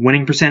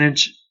 winning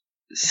percentage,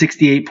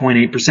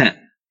 68.8%.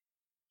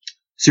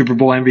 Super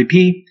Bowl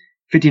MVP,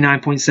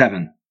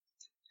 59.7%.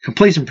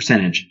 Completion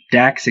percentage,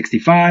 Dak,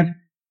 65.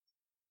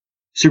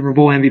 Super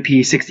Bowl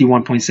MVP,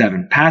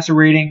 61.7. Passer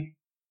rating,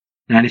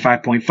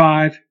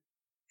 95.5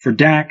 for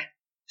Dak.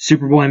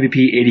 Super Bowl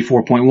MVP,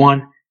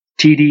 84.1.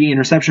 TD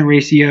interception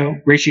ratio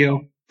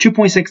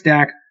 2.6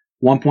 Dak,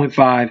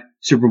 1.5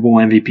 Super Bowl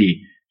MVP.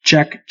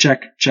 Check,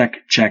 check,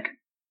 check, check.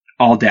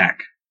 All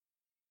Dak.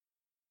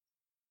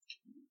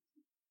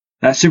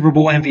 That Super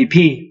Bowl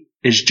MVP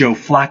is Joe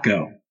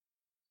Flacco.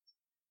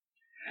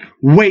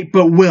 Wait,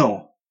 but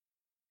Will,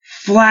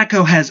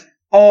 Flacco has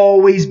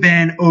always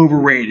been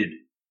overrated.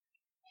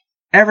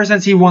 Ever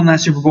since he won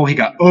that Super Bowl, he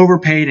got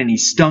overpaid and he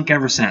stunk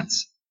ever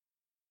since.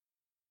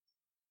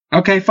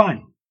 Okay,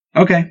 fine.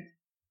 Okay.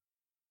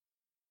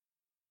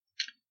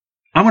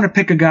 I'm going to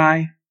pick a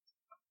guy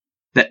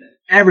that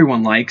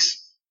everyone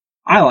likes.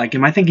 I like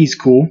him. I think he's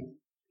cool.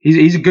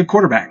 He's a good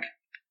quarterback.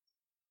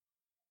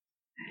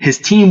 His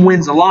team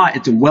wins a lot.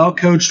 It's a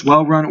well-coached,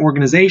 well-run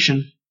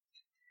organization.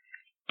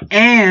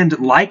 And,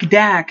 like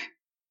Dak,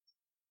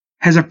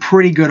 has a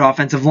pretty good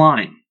offensive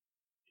line.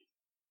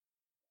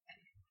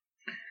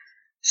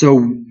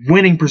 So,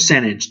 winning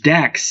percentage,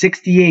 Dak,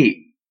 68.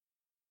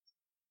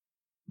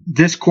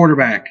 This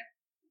quarterback,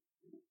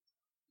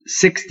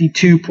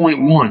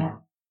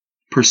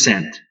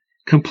 62.1%.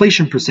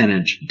 Completion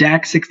percentage,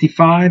 Dak,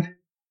 65.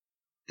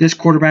 This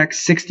quarterback,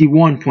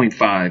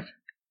 61.5.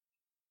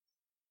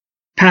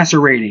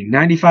 Passer rating,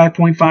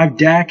 95.5.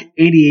 Dak,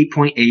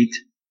 88.8.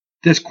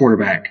 This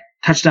quarterback.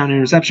 Touchdown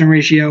interception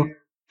ratio,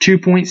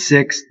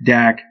 2.6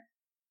 Dak,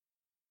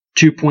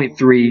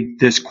 2.3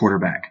 this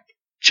quarterback.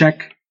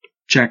 Check,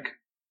 check,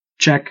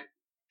 check,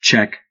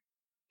 check,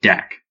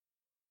 Dak.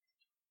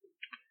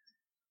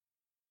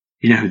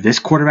 You know who this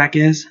quarterback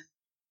is?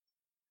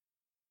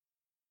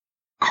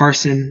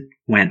 Carson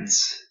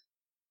Wentz.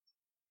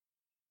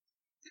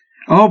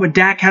 Oh, but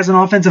Dak has an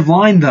offensive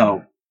line,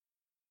 though.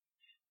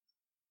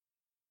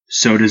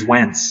 So does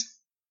Wentz.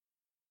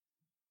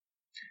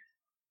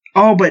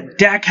 Oh, but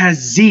Dak has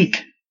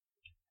Zeke.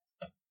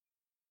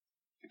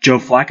 Joe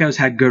Flacco's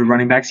had good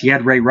running backs. He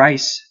had Ray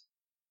Rice.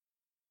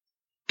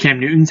 Cam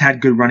Newton's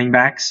had good running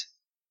backs.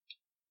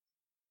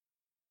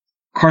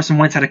 Carson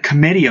Wentz had a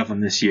committee of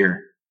them this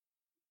year.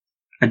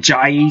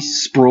 Ajayi,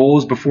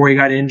 Sproles before he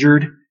got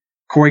injured,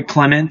 Corey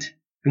Clement,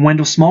 and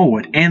Wendell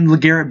Smallwood, and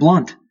LeGarrette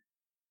Blount.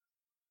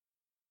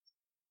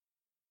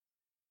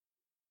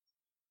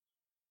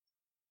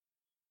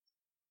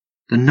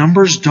 The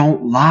numbers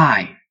don't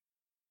lie.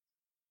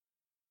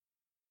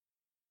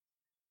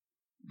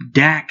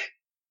 Dak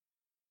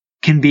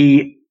can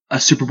be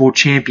a Super Bowl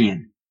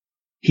champion.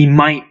 He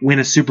might win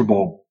a Super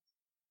Bowl.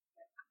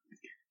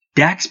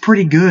 Dak's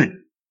pretty good.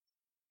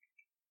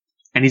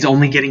 And he's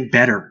only getting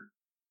better.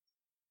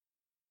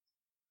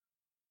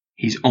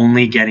 He's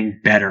only getting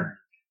better.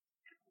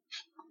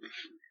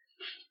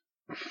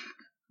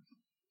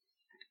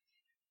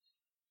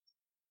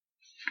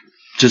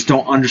 Just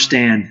don't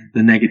understand the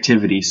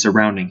negativity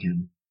surrounding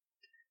him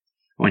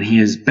when he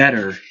is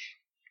better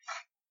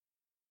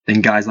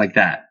than guys like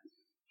that.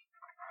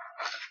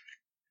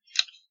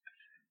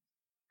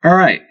 All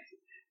right.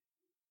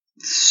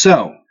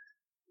 So,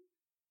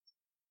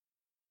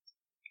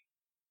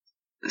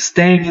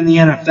 staying in the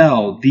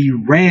NFL, the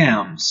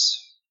Rams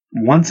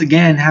once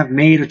again have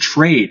made a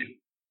trade.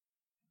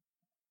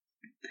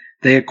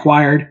 They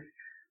acquired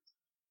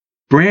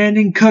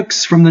Brandin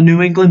Cooks from the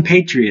New England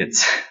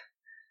Patriots.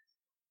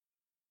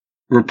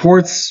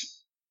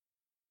 Reports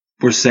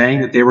were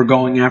saying that they were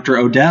going after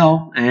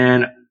Odell,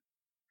 and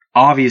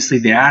obviously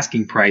the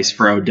asking price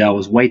for Odell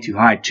was way too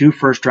high. 2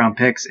 first-round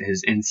picks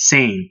is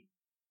insane.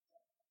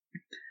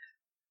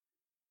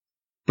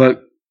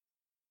 But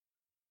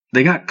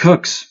they got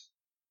Cooks.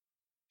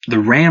 The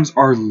Rams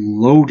are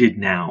loaded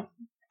now.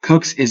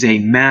 Cooks is a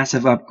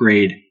massive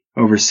upgrade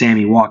over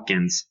Sammy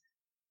Watkins.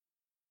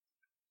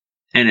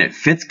 And it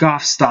fits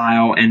Goff's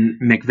style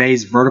and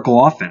McVay's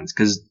vertical offense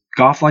because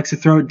Goff likes to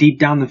throw it deep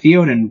down the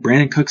field, and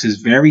Brandin Cooks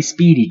is very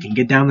speedy, can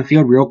get down the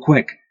field real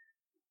quick.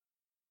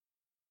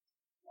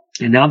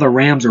 And now the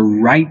Rams are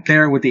right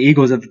there with the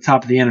Eagles at the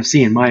top of the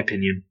NFC, in my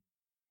opinion.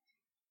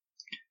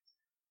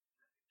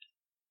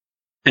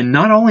 And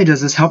not only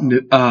does this help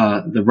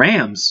the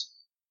Rams,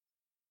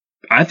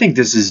 I think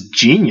this is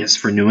genius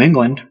for New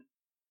England.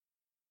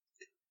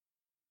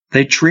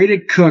 They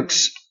traded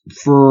Cooks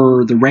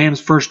for the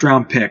Rams'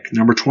 first-round pick,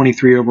 number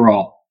 23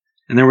 overall.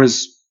 And there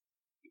was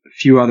a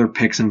few other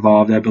picks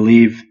involved, I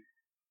believe.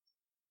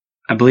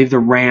 I believe the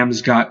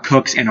Rams got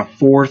Cooks and a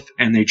fourth,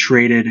 and they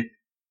traded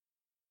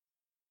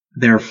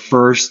their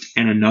first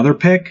and another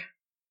pick.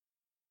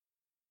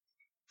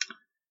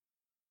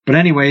 But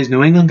anyways,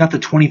 New England got the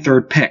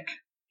 23rd pick.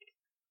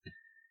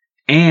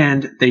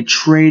 And they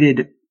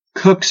traded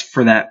Cooks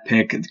for that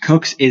pick.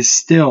 Cooks is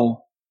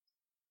still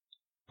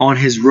on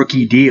his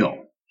rookie deal.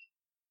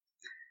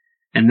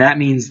 And that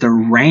means the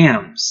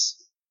Rams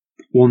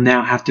will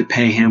now have to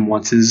pay him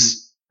once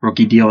his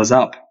rookie deal is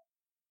up.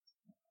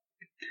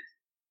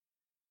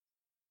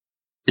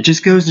 It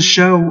just goes to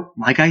show,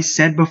 like I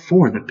said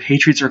before, the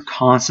Patriots are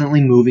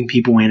constantly moving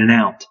people in and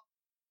out.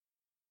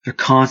 They're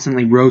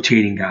constantly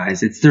rotating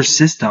guys. It's their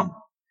system.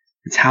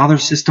 It's how their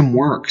system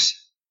works.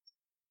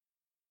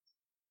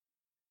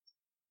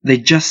 They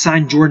just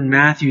signed Jordan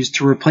Matthews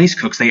to replace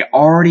Cooks. They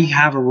already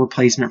have a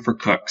replacement for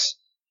Cooks.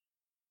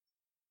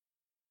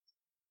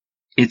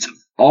 It's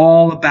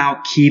all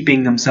about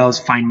keeping themselves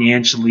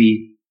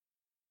financially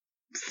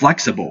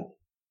flexible.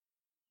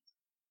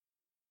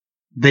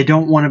 They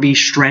don't want to be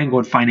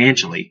strangled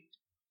financially.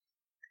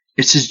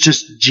 This is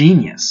just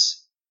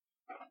genius.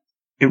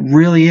 It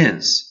really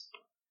is.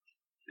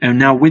 And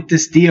now with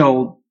this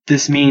deal,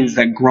 this means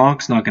that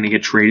Gronk's not going to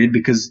get traded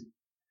because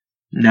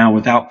now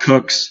without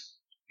Cooks,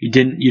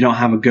 you don't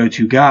have a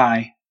go-to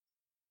guy.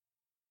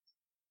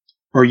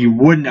 Or you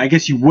wouldn't, I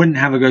guess you wouldn't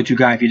have a go-to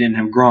guy if you didn't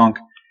have Gronk.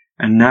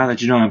 And now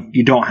that you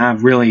don't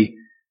have really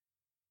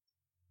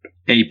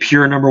a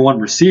pure number one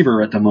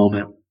receiver at the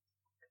moment,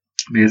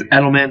 because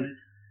Edelman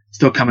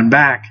still coming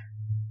back,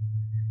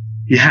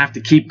 you have to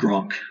keep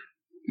Gronk.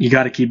 You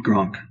got to keep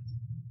Gronk.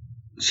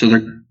 So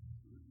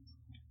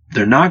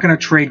they're not going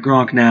to trade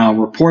Gronk now.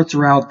 Reports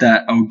are out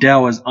that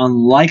Odell is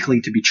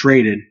unlikely to be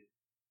traded.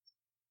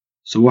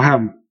 So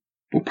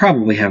we'll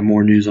probably have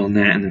more news on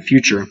that in the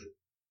future.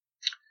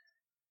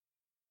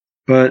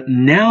 But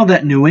now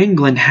that New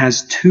England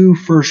has 2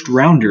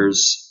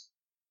 first-rounders,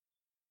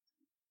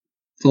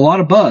 it's a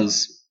lot of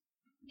buzz.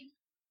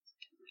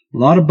 A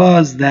lot of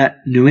buzz that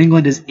New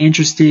England is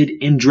interested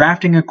in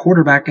drafting a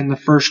quarterback in the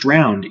first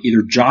round,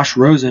 either Josh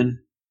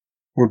Rosen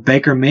or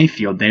Baker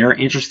Mayfield. They are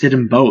interested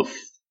in both.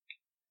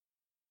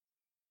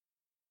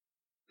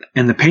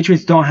 And the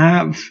Patriots don't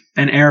have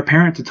an heir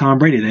apparent to Tom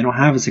Brady. They don't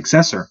have a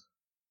successor.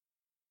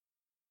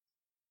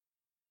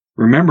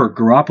 Remember,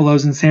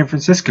 Garoppolo's in San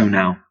Francisco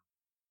now.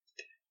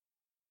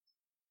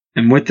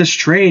 And with this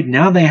trade,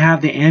 now they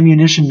have the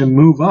ammunition to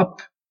move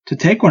up to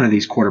take one of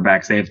these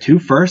quarterbacks. They have 2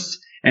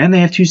 firsts and they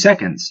have 2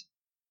 seconds.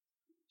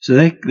 So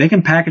they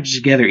can package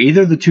together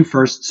either the 2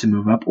 firsts to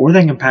move up, or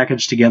they can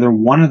package together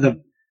one of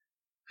the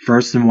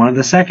firsts and one of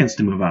the seconds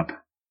to move up.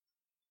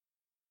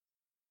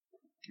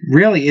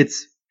 Really,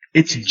 it's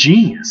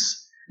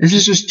genius. This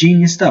is just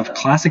genius stuff.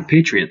 Classic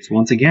Patriots,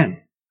 once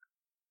again.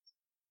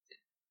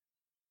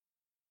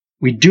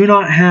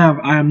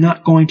 I am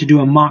not going to do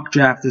a mock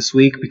draft this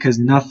week because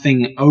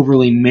nothing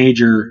overly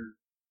major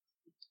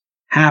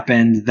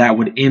happened that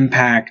would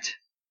impact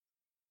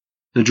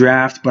the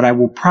draft, but I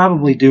will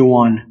probably do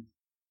one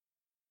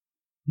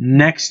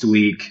next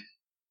week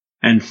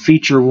and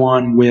feature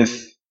one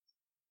with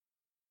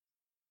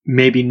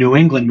maybe New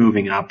England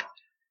moving up,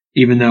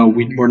 even though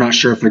we're not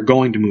sure if they're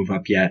going to move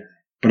up yet.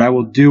 But I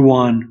will do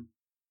one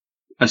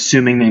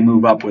assuming they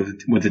move up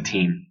with a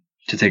team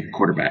to take a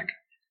quarterback.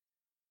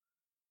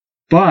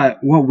 But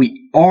what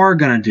we are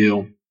going to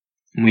do,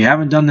 and we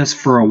haven't done this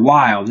for a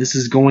while, this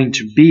is going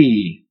to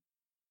be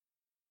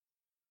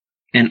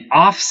an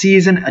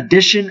off-season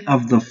edition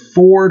of the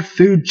Ford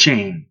Food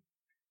Chain.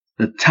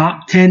 The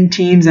top 10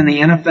 teams in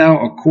the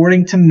NFL,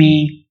 according to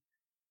me,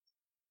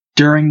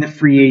 during the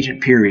free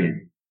agent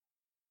period.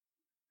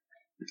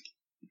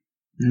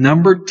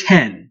 Number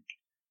 10,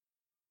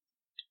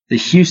 the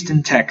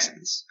Houston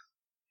Texans.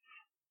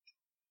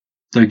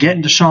 They're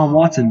getting Deshaun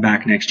Watson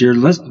back next year.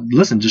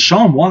 Listen,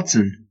 Deshaun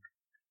Watson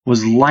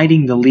was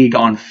lighting the league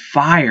on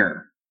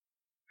fire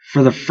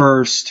for the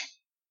first,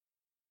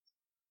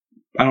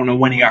 I don't know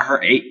when he got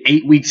hurt,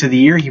 8 weeks of the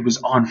year. He was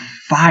on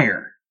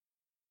fire.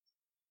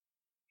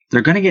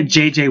 They're going to get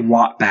J.J.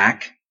 Watt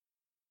back,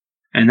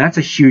 and that's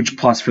a huge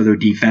plus for their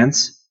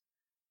defense.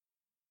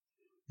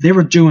 They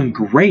were doing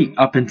great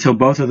up until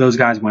both of those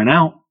guys went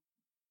out.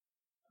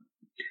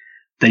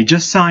 They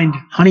just signed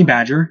Honey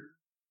Badger,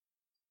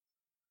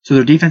 so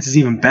their defense is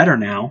even better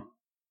now.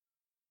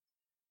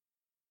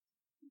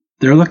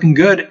 they're looking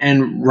good.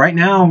 And right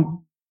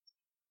now,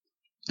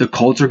 the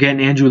Colts are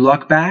getting Andrew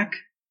Luck back.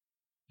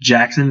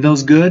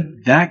 Jacksonville's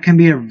good. That can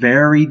be a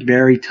very,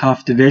 very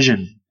tough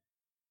division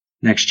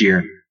next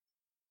year.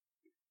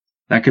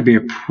 That could be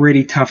a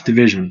pretty tough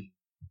division.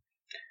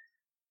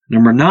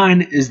 Number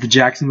 9 is the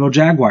Jacksonville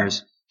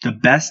Jaguars. The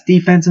best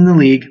defense in the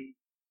league.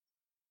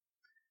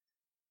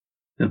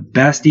 The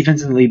best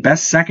defense in the league.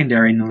 Best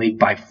secondary in the league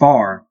by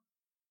far.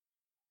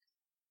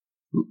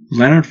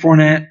 Leonard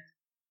Fournette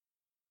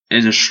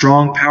is a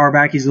strong power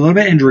back. He's a little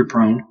bit injury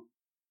prone,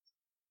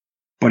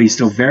 but he's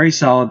still very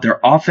solid. Their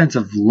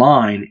offensive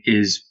line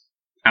is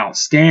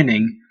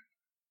outstanding.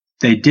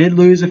 They did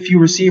lose a few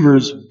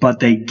receivers, but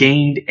they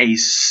gained a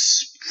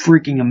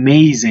freaking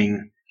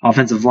amazing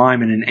offensive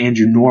lineman in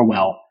Andrew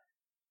Norwell.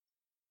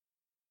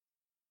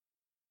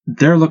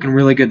 They're looking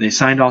really good. They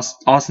signed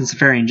Austin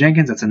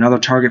Seferian-Jenkins. That's another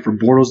target for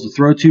Bortles to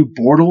throw to.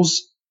 Bortles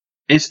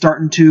is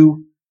starting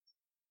to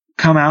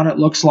come out, it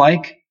looks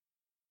like.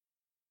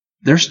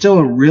 They're still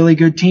a really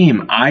good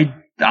team.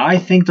 I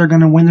think they're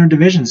going to win their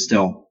division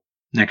still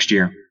next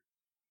year.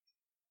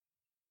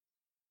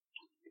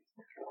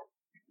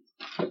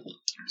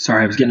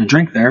 Sorry, I was getting a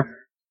drink there.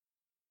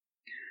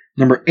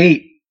 Number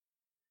 8,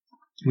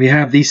 we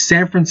have the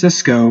San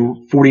Francisco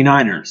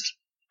 49ers.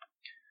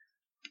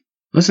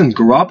 Listen,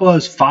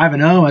 Garoppolo's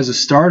 5-0 as a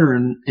starter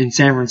in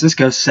San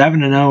Francisco,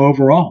 7-0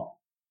 overall.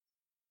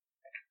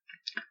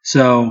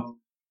 So,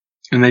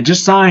 and they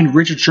just signed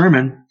Richard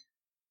Sherman.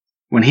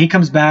 When he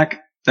comes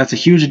back, that's a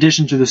huge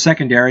addition to the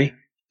secondary.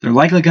 They're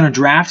likely going to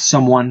draft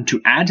someone to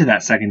add to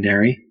that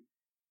secondary.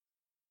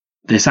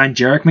 They signed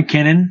Jerick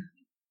McKinnon.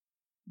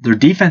 Their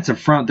defensive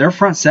front, their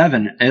front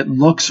 7, it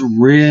looks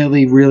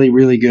really, really,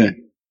 really good.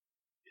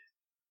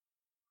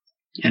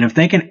 And if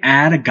they can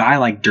add a guy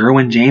like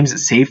Derwin James at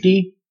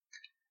safety,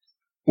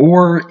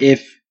 or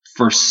if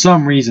for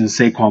some reason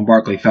Saquon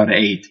Barkley fell to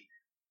 8,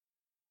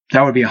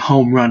 that would be a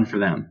home run for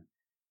them.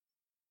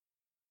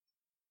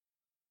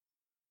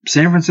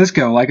 San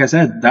Francisco, like I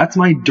said, that's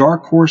my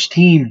dark horse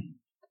team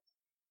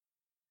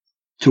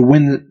to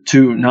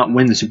not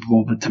win the Super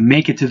Bowl, but to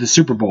make it to the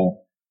Super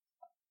Bowl.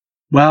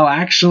 Well,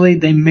 actually,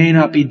 they may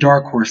not be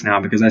dark horse now,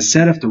 because I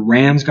said if the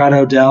Rams got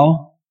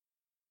Odell,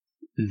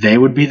 they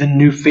would be the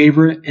new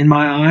favorite in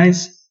my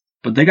eyes.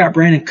 But they got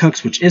Brandin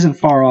Cooks, which isn't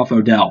far off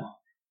Odell.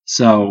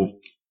 So,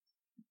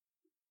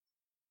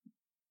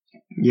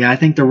 yeah, I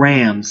think the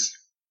Rams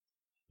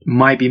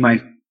might be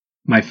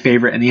my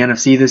favorite in the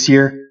NFC this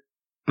year.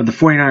 But the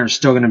 49ers are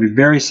still going to be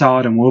very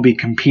solid and will be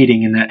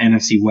competing in that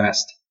NFC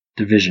West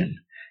division.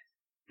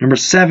 Number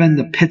 7,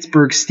 the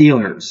Pittsburgh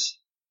Steelers.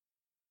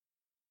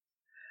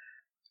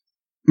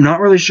 I'm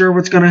not really sure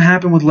what's going to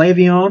happen with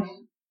Le'Veon.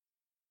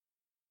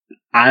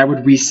 I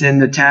would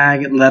rescind the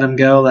tag, let him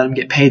go, let him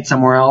get paid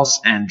somewhere else,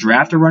 and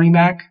draft a running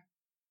back.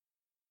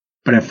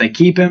 But if they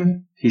keep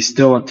him, he's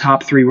still a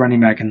top 3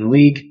 running back in the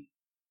league.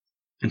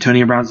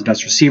 Antonio Brown's the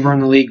best receiver in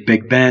the league.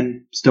 Big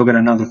Ben, still got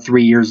another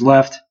 3 years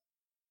left.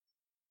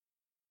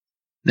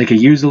 They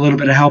could use a little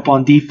bit of help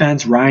on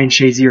defense. Ryan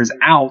Shazier's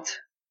out.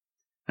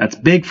 That's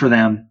big for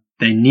them.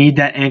 They need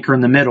that anchor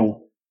in the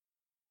middle.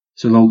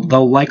 So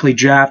they'll likely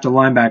draft a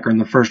linebacker in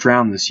the first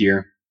round this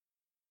year.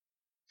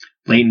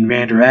 Leighton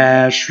Vander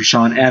Esch,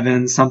 Rashaan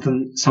Evans,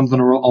 something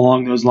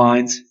along those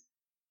lines.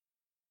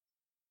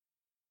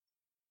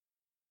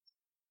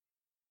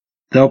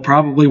 They'll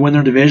probably win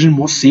their division.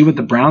 We'll see what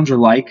the Browns are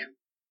like.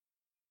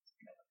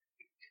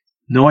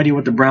 No idea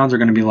what the Browns are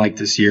going to be like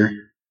this year.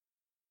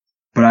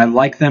 But I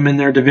like them in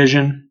their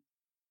division.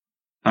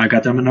 I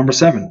got them at number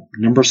 7.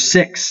 Number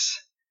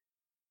 6,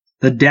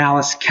 the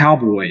Dallas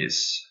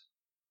Cowboys.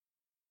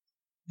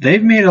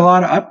 They've made a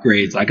lot of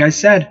upgrades. Like I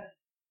said,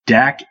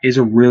 Dak is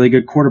a really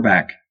good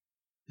quarterback.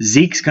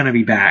 Zeke's going to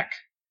be back.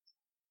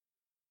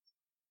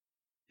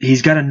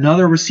 He's got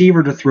another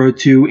receiver to throw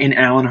to in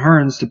Allen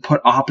Hurns to put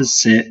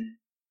opposite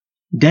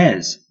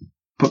Dez.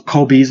 Put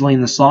Cole Beasley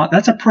in the slot.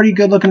 That's a pretty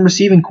good-looking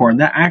receiving core.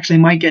 That actually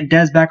might get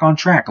Dez back on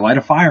track. Light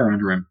a fire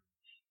under him.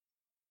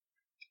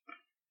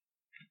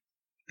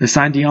 They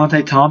signed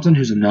Deontay Thompson,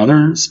 who's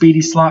another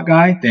speedy slot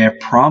guy. They have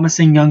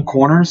promising young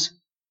corners.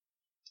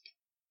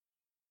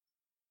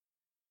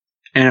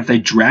 And if they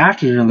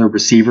drafted another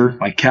receiver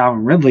like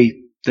Calvin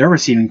Ridley, their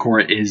receiving core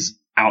is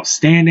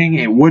outstanding.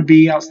 It would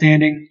be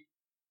outstanding.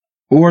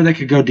 Or they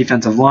could go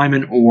defensive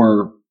lineman,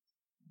 or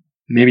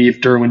maybe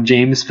if Derwin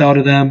James fell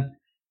to them,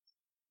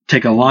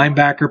 take a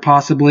linebacker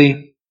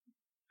possibly.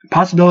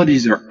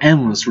 Possibilities are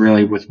endless,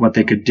 really, with what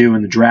they could do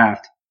in the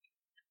draft.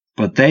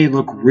 But they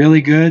look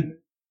really good.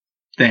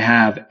 They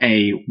have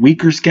a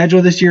weaker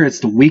schedule this year. It's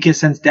the weakest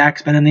since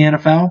Dak's been in the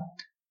NFL.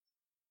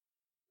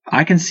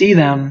 I can see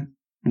them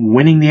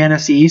winning the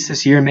NFC East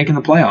this year and making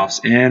the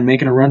playoffs and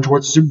making a run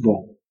towards the Super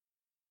Bowl.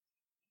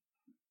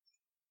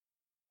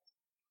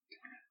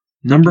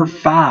 Number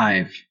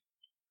 5,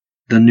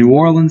 the New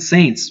Orleans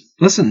Saints.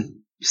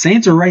 Listen,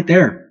 Saints are right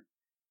there.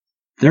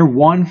 They're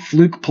one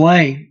fluke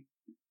play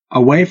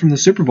away from the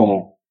Super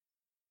Bowl.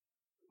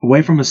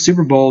 Away from a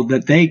Super Bowl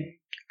that they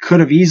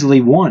could have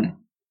easily won.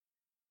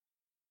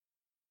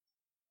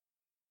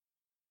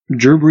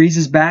 Drew Brees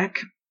is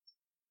back.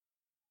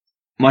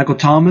 Michael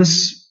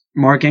Thomas,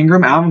 Mark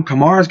Ingram, Alvin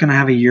Kamara is going to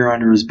have a year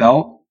under his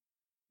belt.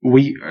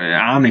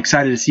 I'm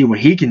excited to see what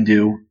he can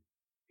do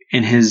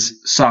in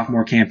his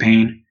sophomore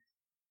campaign.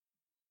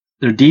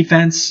 Their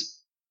defense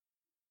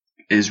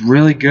is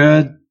really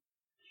good.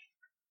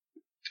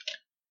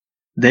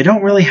 They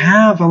don't really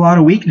have a lot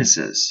of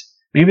weaknesses.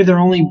 Maybe their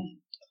only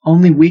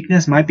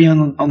weakness might be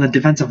on the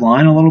defensive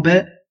line a little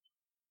bit.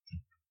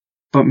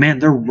 But man,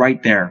 they're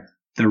right there.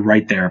 They're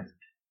right there.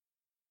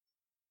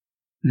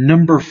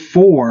 Number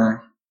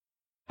 4,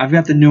 I've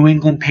got the New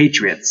England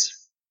Patriots.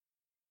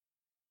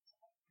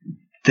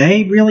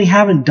 They really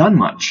haven't done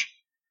much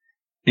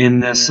in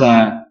this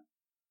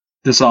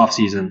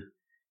offseason.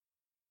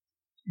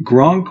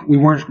 Gronk, we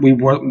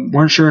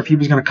weren't sure if he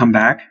was going to come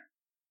back.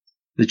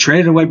 They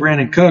traded away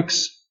Brandin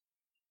Cooks.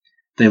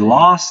 They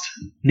lost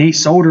Nate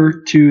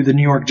Solder to the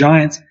New York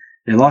Giants.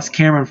 They lost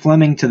Cameron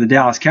Fleming to the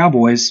Dallas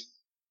Cowboys.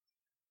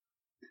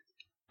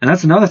 And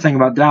that's another thing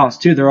about Dallas,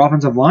 too. Their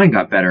offensive line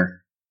got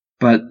better.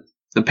 But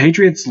the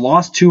Patriots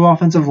lost 2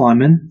 offensive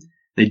linemen.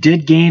 They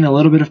did gain a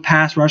little bit of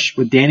pass rush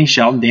with Danny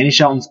Shelton. Danny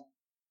Shelton's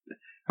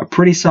a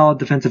pretty solid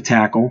defensive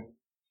tackle.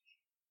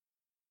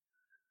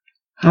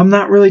 I'm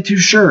not really too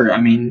sure. I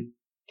mean,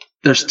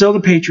 they're still the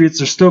Patriots.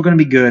 They're still going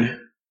to be good.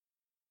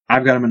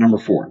 I've got them at number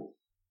 4.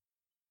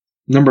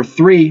 Number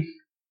 3,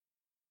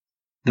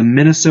 the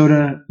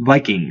Minnesota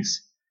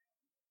Vikings.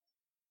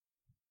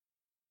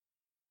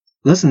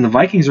 Listen, the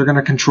Vikings are going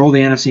to control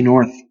the NFC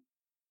North.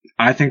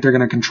 I think they're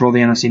going to control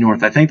the NFC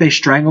North. I think they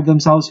strangled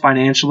themselves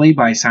financially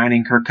by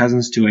signing Kirk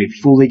Cousins to a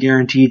fully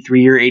guaranteed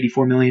 3-year,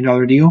 $84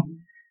 million deal.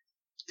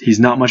 He's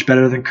not much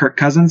better than Kirk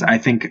Cousins. I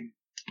think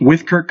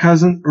with Kirk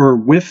Cousins, or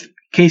with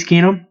Case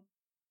Keenum,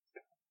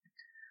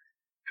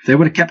 if they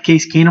would have kept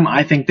Case Keenum,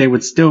 I think they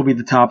would still be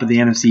the top of the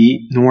NFC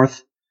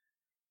North.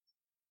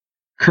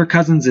 Kirk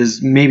Cousins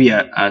is maybe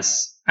a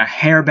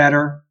hair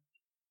better.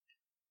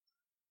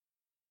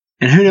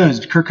 And who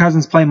knows, Kirk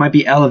Cousins' play might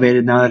be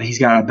elevated now that he's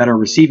got a better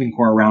receiving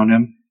core around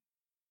him.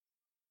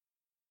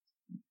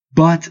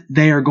 But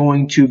they are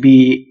going to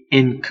be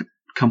in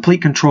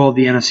complete control of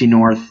the NFC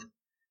North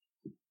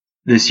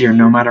this year,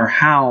 no matter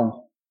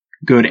how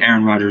good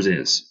Aaron Rodgers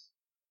is.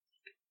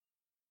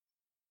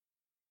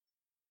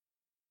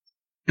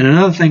 And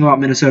another thing about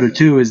Minnesota,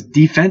 too, is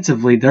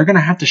defensively, they're going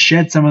to have to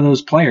shed some of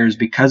those players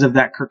because of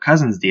that Kirk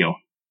Cousins deal.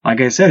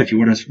 Like I said, if you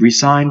would have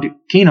re-signed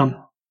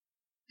Keenum,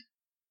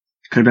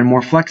 could have been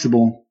more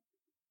flexible,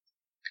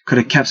 could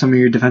have kept some of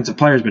your defensive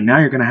players, but now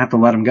you're going to have to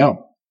let them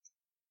go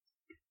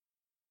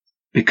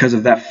because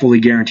of that fully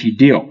guaranteed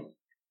deal.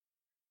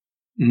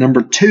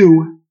 Number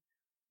 2,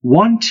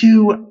 1,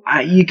 2,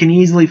 you can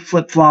easily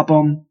flip-flop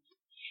them.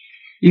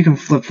 You can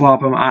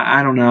flip-flop them.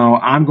 I don't know.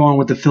 I'm going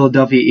with the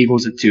Philadelphia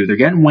Eagles at 2. They're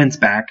getting Wentz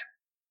back,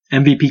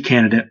 MVP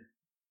candidate.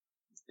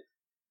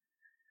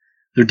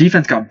 Their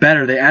defense got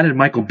better. They added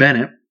Michael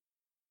Bennett.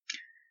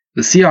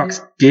 The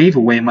Seahawks gave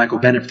away Michael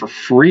Bennett for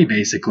free,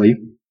 basically.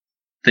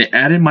 They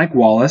added Mike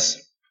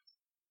Wallace.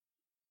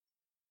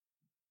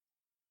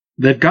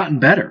 They've gotten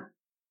better.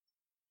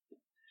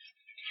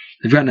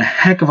 They've gotten a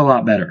heck of a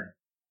lot better.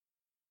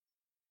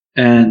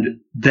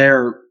 And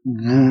they're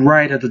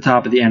right at the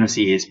top of the NFC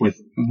East.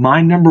 With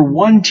my number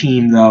 1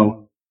 team,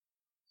 though,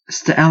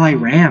 it's the LA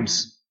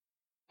Rams.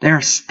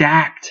 They're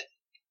stacked.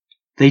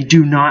 They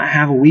do not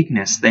have a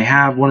weakness. They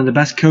have one of the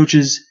best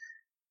coaches,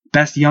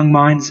 best young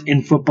minds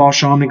in football,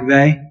 Sean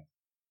McVay.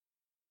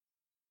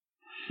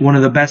 One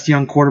of the best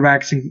young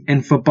quarterbacks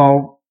in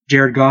football,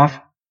 Jared Goff.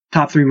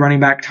 Top 3 running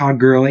back, Todd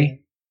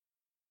Gurley.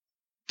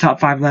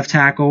 Top 5 left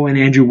tackle in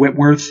Andrew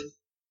Whitworth.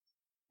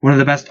 One of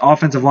the best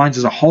offensive lines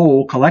as a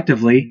whole,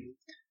 collectively.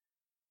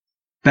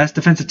 Best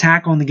defensive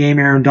tackle in the game,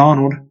 Aaron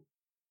Donald.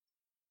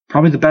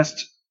 Probably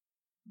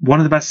one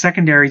of the best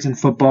secondaries in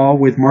football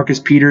with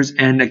Marcus Peters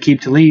and Aqib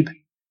Talib.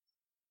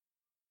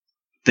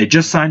 They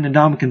just signed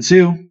Ndamukong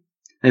Suh.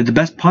 They have the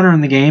best punter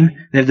in the game.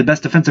 They have the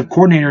best defensive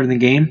coordinator in the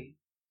game.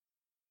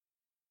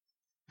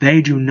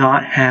 They do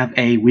not have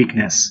a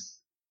weakness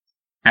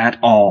at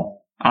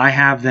all. I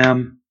have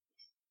them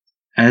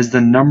as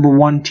the number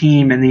 1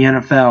 team in the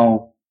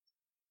NFL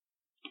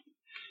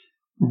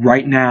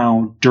right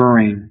now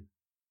during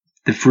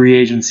the free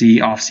agency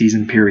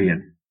offseason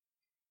period.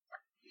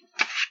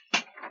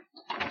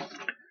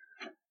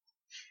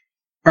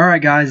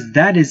 Alright guys,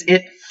 that is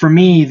it for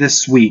me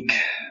this week.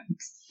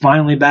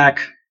 Finally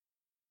back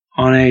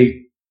on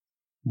a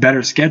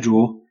better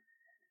schedule.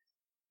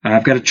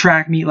 I've got a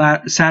track meet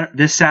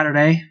this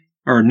Saturday,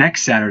 or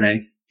next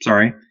Saturday,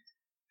 sorry.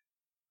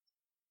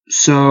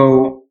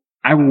 So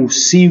I will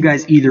see you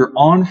guys either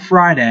on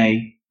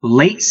Friday,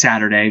 late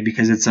Saturday,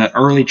 because it's an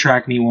early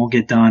track meet, won't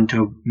get done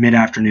till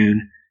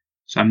mid-afternoon.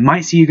 So I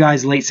might see you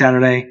guys late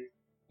Saturday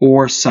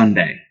or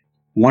Sunday.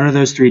 One of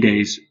those 3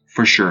 days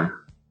for sure.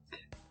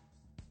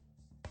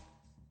 I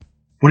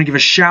want to give a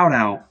shout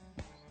out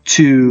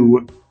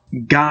to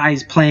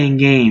guys playing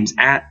games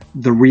at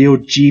the Real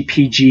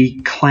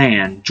GPG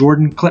Clan.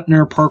 Jordan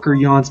Klipner, Parker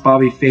Yance,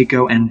 Bobby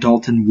Faco, and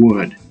Dalton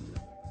Wood.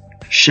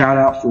 shout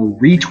out for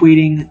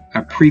retweeting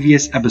a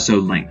previous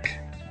episode link.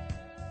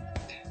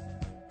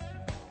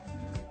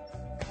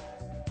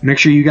 Make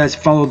sure you guys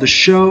follow the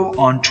show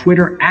on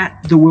Twitter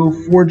at The Will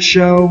Ford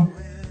Show.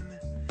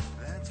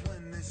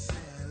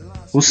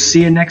 We'll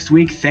see you next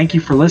week. Thank you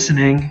for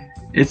listening.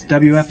 It's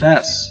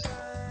WFS.